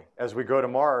family. As we go to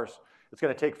Mars, it's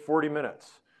going to take 40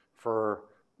 minutes for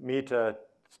me to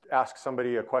ask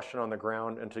somebody a question on the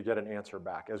ground and to get an answer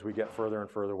back as we get further and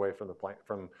further away from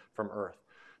from Earth.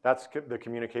 That's the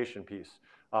communication piece.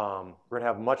 We're going to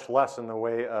have much less in the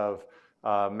way of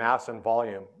mass and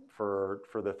volume for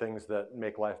the things that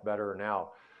make life better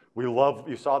now.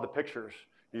 You saw the pictures.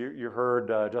 You heard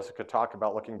Jessica talk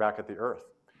about looking back at the Earth.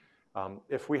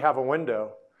 If we have a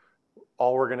window,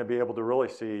 all we're going to be able to really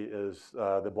see is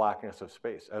the blackness of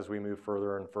space as we move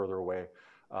further and further away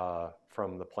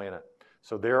from the planet.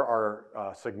 So there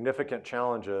are significant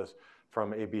challenges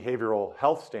from a behavioral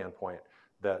health standpoint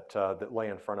that lay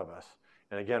in front of us.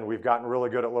 And again, we've gotten really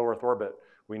good at low Earth orbit.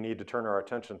 We need to turn our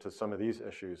attention to some of these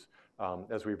issues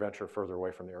as we venture further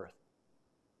away from the Earth.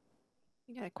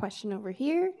 We got a question over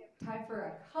here. Time for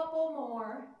a couple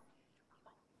more.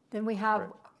 Then we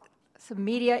have some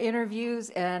media interviews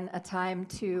and a time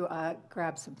to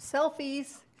grab some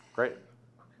selfies. Great.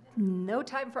 No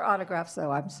time for autographs, though.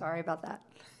 I'm sorry about that.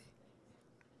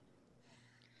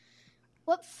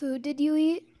 What food did you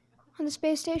eat on the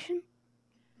space station?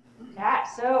 Yeah,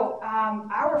 so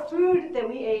our food that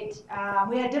we ate,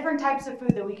 we had different types of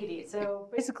food that we could eat. So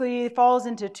basically it falls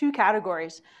into two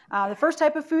categories. The first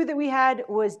type of food that we had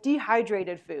was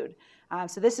dehydrated food.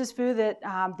 So this is food that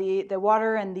the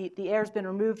water and the air has been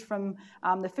removed from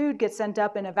the food, gets sent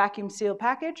up in a vacuum sealed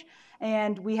package.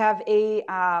 And we have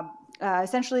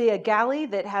essentially a galley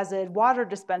that has a water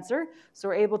dispenser. So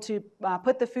we're able to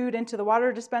put the food into the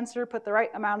water dispenser, put the right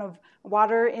amount of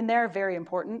water in there, very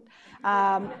important,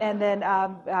 and then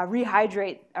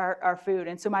rehydrate our food.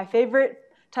 And so my favorite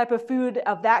type of food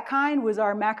of that kind was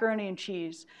our macaroni and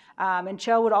cheese. And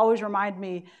Kjell would always remind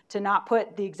me to not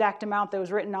put the exact amount that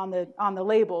was written on the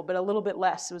label, but a little bit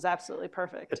less. It was absolutely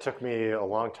perfect. It took me a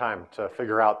long time to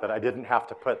figure out that I didn't have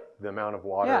to put the amount of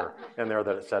water in there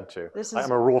that it said to.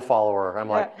 I'm a rule follower. I'm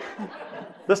like,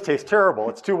 this tastes terrible.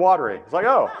 It's too watery. It's like,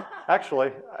 oh,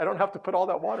 actually, I don't have to put all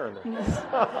that water in there.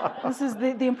 This is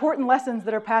the important lessons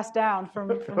that are passed down from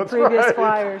previous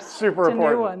flyers to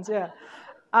new ones. Yeah.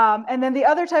 And then the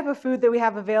other type of food that we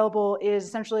have available is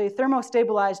essentially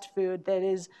thermostabilized food that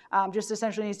is just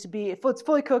essentially needs to be, it's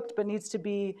fully cooked, but needs to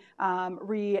be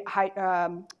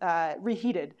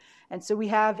reheated. And so we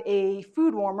have a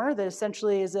food warmer that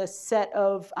essentially is a set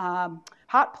of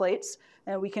hot plates,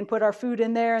 and we can put our food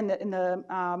in there in the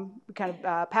kind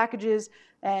of packages,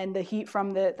 and the heat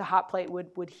from the hot plate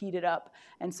would heat it up.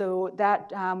 And so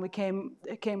that it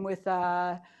came with.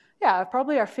 Yeah,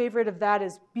 probably our favorite of that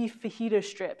is beef fajita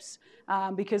strips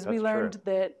because we learned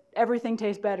that everything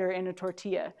tastes better in a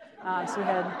tortilla. So we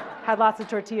had lots of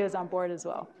tortillas on board as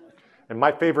well. And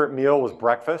my favorite meal was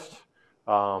breakfast,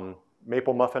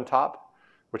 maple muffin top,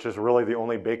 which is really the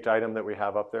only baked item that we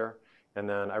have up there. And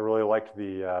then I really liked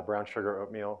the brown sugar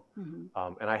oatmeal.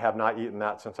 Mm-hmm. And I have not eaten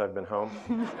that since I've been home.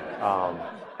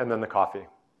 And then the coffee.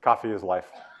 Coffee is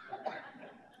life.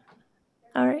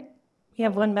 All right. We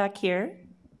have one back here.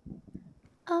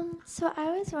 So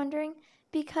I was wondering,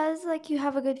 because like you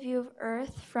have a good view of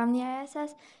Earth from the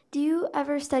ISS, do you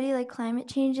ever study like climate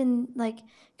change and like,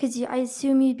 because I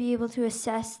assume you'd be able to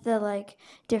assess the like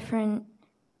different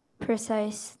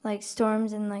precise like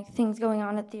storms and like things going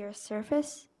on at the Earth's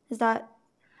surface? Has that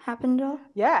happened at all?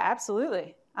 Yeah,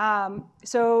 absolutely.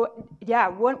 So yeah,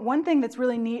 one thing that's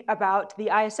really neat about the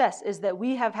ISS is that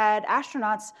we have had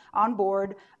astronauts on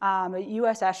board,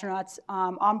 U.S. astronauts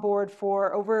on board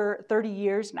for over 30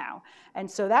 years now. And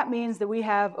so that means that we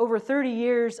have over 30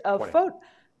 years of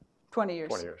 20 years.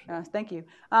 20 years. Thank you.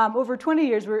 Over 20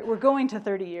 years, we're going to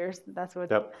 30 years. That's what.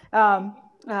 Yep.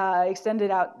 Extended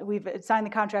out. We've signed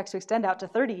the contracts to extend out to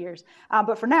 30 years.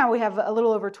 But for now, we have a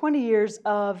little over 20 years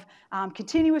of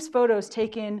continuous photos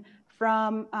taken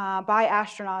from by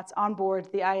astronauts on board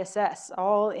the ISS,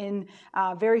 all in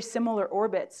very similar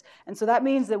orbits. And so that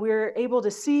means that we're able to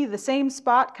see the same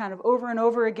spot kind of over and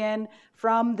over again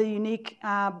from the unique,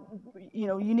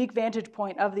 unique vantage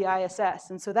point of the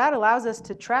ISS. And so that allows us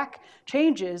to track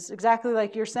changes, exactly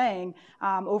like you're saying,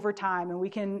 over time. And we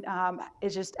can, it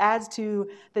just adds to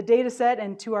the data set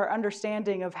and to our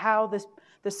understanding of how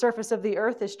the surface of the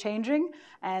Earth is changing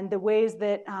and the ways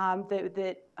that,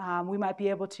 we might be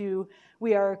able to,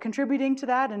 we are contributing to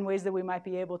that in ways that we might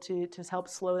be able to help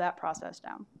slow that process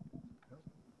down.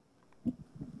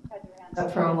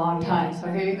 Up for a long time,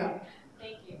 so here you go.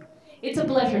 Thank you. It's a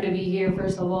pleasure to be here,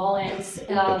 first of all, and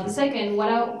the second, what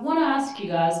I want to ask you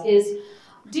guys is,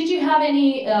 did you have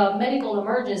any medical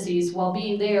emergencies while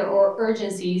being there, or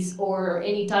urgencies, or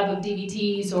any type of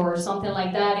DVTs or something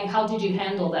like that, and how did you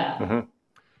handle that? Mm-hmm.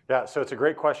 Yeah, so it's a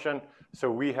great question. So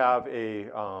we have a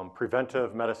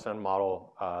preventive medicine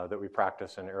model that we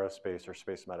practice in aerospace or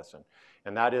space medicine.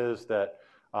 And that is that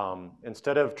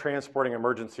instead of transporting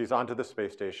emergencies onto the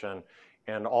space station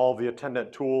and all the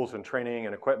attendant tools and training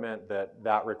and equipment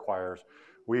that requires,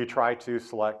 we try to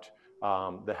select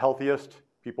the healthiest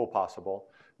people possible,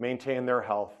 maintain their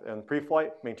health in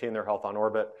pre-flight, maintain their health on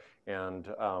orbit, and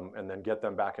then get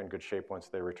them back in good shape once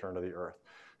they return to the Earth.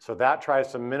 So that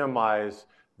tries to minimize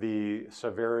the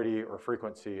severity or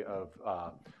frequency of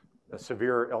a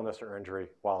severe illness or injury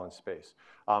while in space.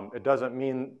 It doesn't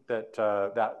mean that,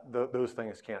 those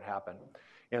things can't happen.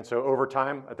 And so over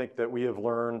time, I think that we have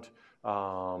learned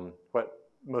what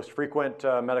most frequent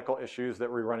medical issues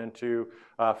that we run into.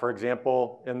 For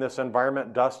example, in this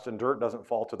environment, dust and dirt doesn't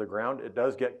fall to the ground. It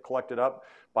does get collected up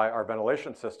by our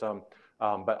ventilation system,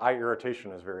 but eye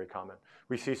irritation is very common.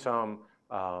 We see some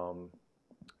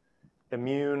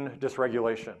immune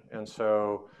dysregulation. And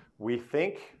so we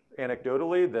think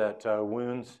anecdotally that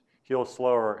wounds heal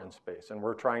slower in space. And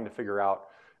we're trying to figure out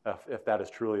if that is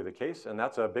truly the case. And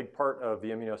that's a big part of the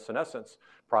immunosenescence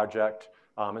project.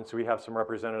 And so we have some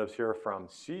representatives here from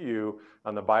CU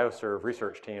on the BioServe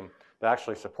research team that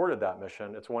actually supported that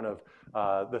mission. It's one of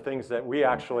the things that we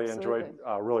actually enjoyed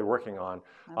really working on.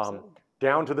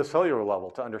 Down to the cellular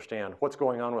level to understand what's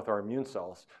going on with our immune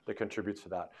cells that contributes to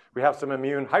that. We have some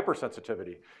immune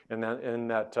hypersensitivity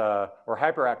or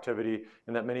hyperactivity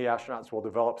in that many astronauts will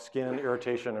develop skin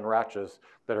irritation and rashes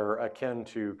that are akin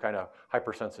to kind of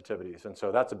hypersensitivities. And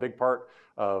so that's a big part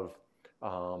of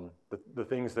the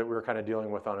things that we're kind of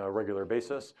dealing with on a regular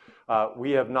basis.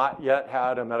 We have not yet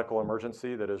had a medical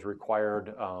emergency that has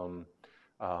required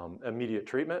immediate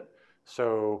treatment.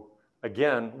 So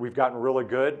again, we've gotten really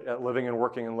good at living and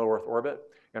working in low Earth orbit,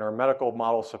 and our medical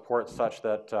model supports such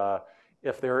that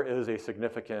if there is a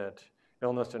significant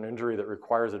illness and injury that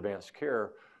requires advanced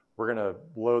care, we're going to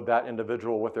load that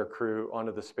individual with their crew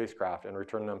onto the spacecraft and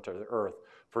return them to the Earth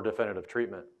for definitive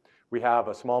treatment. We have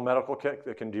a small medical kit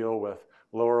that can deal with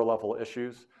lower level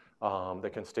issues, that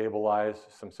can stabilize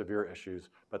some severe issues,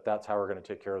 but that's how we're going to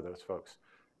take care of those folks.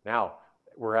 Now,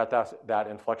 we're at that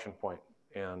inflection point.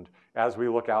 And as we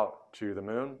look out to the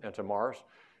moon and to Mars,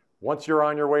 once you're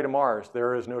on your way to Mars,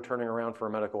 there is no turning around for a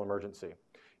medical emergency.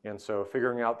 And so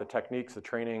figuring out the techniques, the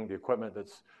training, the equipment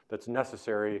that's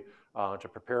necessary to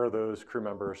prepare those crew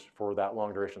members for that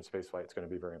long duration spaceflight is going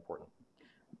to be very important.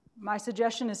 My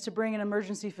suggestion is to bring an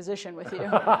emergency physician with you.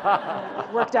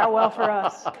 It worked out well for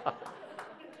us. I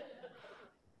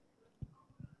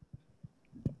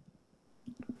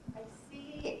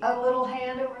see a little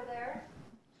hand over there.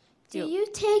 Do you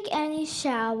take any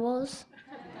showers?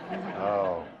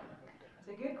 Oh.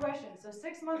 It's a good question. So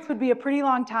 6 months would be a pretty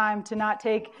long time to not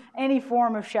take any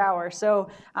form of shower. So,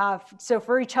 so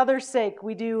for each other's sake,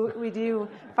 we do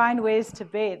find ways to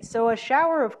bathe. So a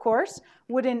shower, of course,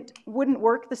 wouldn't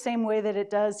work the same way that it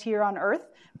does here on Earth.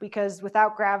 because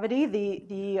without gravity,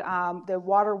 the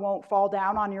water won't fall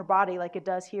down on your body like it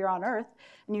does here on Earth.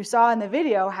 And you saw in the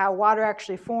video how water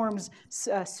actually forms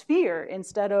a sphere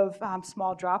instead of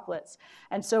small droplets.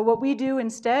 And so what we do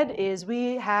instead is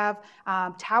we have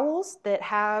towels that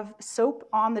have soap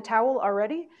on the towel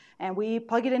already, and we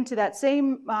plug it into that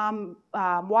same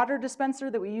water dispenser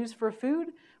that we use for food.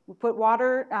 We put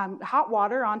water, hot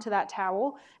water onto that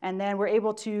towel, and then we're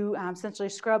able to essentially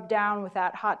scrub down with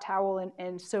that hot towel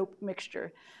and soap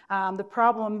mixture. The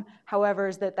problem, however,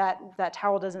 is that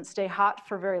towel doesn't stay hot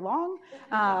for very long,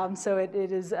 so it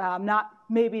is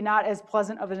maybe not as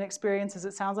pleasant of an experience as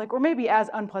it sounds like, or maybe as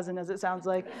unpleasant as it sounds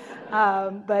like,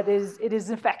 but it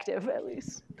is effective at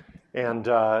least. And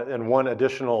one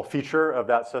additional feature of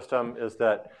that system is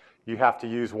that you have to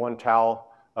use one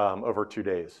towel over 2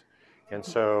 days. And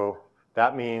so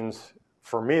that means,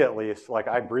 for me at least, like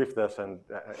I briefed this, and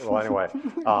well, anyway,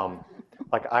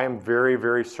 like I am very,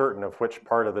 very certain of which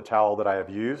part of the towel that I have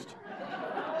used,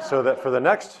 so that for the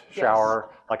next shower,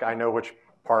 like I know which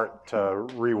part to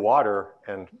re-water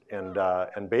and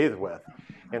bathe with.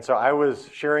 And so I was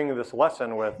sharing this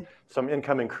lesson with some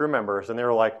incoming crew members, and they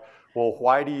were like, well,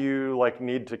 why do you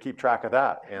need to keep track of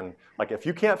that? And like, if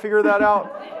you can't figure that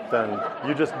out, then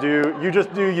you just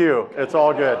do you. It's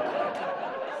all good.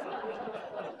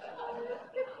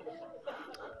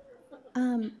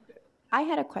 I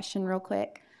had a question real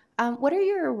quick. What are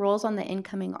your roles on the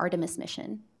incoming Artemis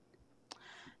mission?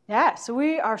 Yeah, so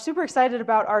we are super excited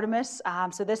about Artemis.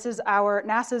 So this is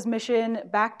NASA's mission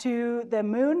back to the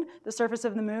moon, the surface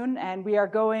of the moon, and we are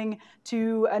going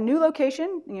to a new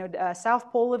location, south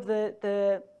pole of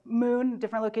the moon,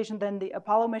 different location than the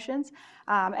Apollo missions.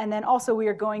 And then also we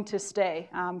are going to stay.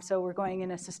 So we're going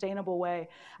in a sustainable way.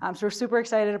 So we're super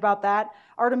excited about that.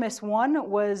 Artemis 1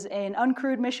 was an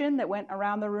uncrewed mission that went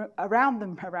around the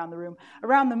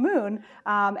moon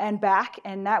and back,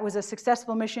 and that was a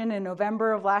successful mission in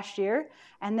November of last year.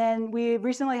 And then we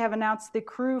recently have announced the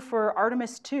crew for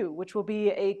Artemis 2, which will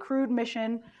be a crewed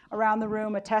mission around the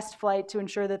room, a test flight to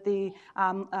ensure that the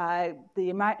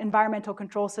environmental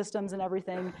control systems and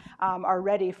everything are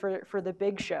ready for the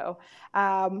big show.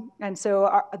 And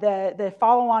so the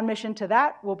follow-on mission to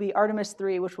that will be Artemis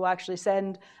 3, which will actually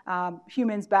send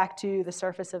humans back to the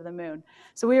surface of the moon.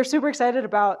 So we are super excited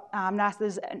about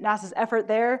NASA's effort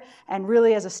there, and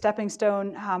really as a stepping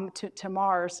stone to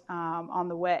Mars on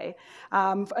the way.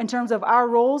 In terms of our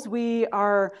roles,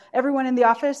 everyone in the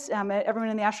office, everyone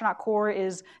in the astronaut corps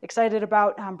is excited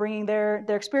about bringing their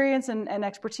experience and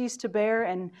expertise to bear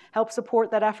and help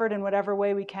support that effort in whatever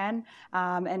way we can,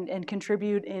 and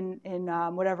contribute in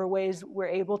whatever ways we're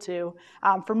able to.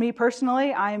 For me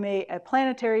personally, I'm a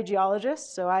planetary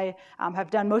geologist, so I have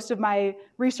done most of my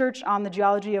research on the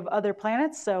geology of other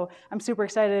planets, so I'm super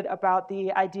excited about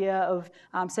the idea of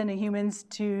sending humans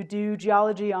to do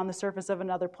geology on the surface of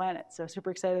another planet. So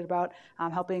super excited about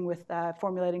helping with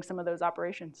formulating some of those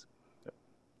operations.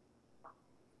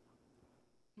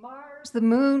 Mars, the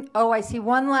moon. Oh, I see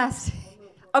one last.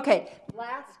 Okay,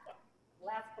 last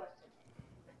question.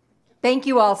 Thank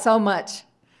you all so much.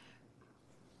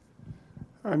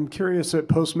 I'm curious, at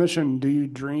post-mission, do you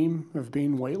dream of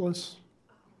being weightless?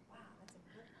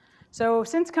 So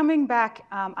since coming back,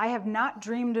 I have not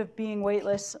dreamed of being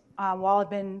weightless while I've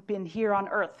been here on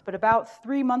Earth. But about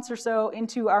 3 months or so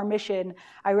into our mission,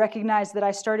 I recognized that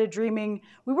I started dreaming.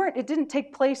 It didn't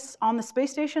take place on the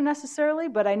space station necessarily,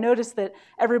 but I noticed that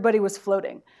everybody was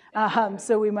floating.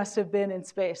 So we must have been in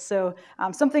space. So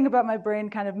something about my brain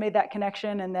kind of made that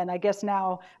connection, and then I guess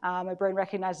now my brain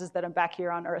recognizes that I'm back here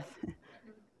on Earth.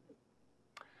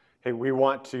 Hey, we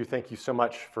want to thank you so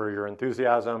much for your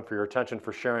enthusiasm, for your attention,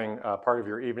 for sharing part of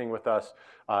your evening with us.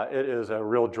 It is a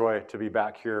real joy to be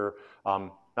back here,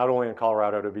 not only in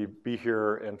Colorado, to be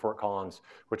here in Fort Collins,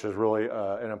 which is really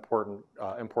an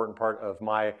important part of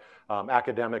my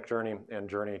academic journey and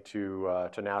journey to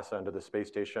NASA and to the space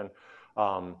station.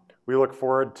 We look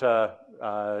forward to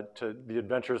the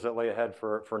adventures that lay ahead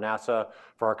for NASA,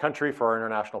 for our country, for our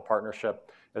international partnership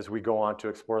as we go on to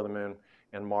explore the moon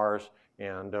and Mars.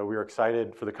 And we are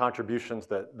excited for the contributions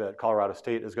that Colorado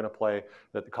State is going to play,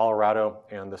 that the Colorado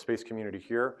and the space community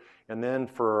here. And then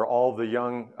for all the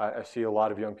young, I see a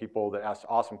lot of young people that ask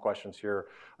awesome questions here.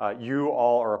 You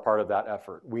all are a part of that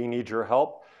effort. We need your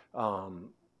help.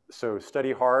 So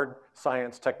study hard,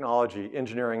 science, technology,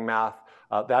 engineering, math.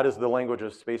 That is the language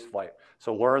of spaceflight.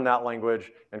 So learn that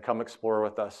language and come explore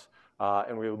with us.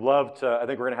 And we would love to, I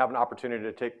think we're going to have an opportunity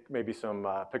to take maybe some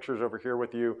pictures over here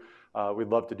with you. We'd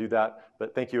love to do that.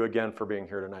 But thank you again for being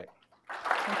here tonight.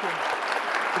 Thank you.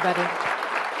 Everybody.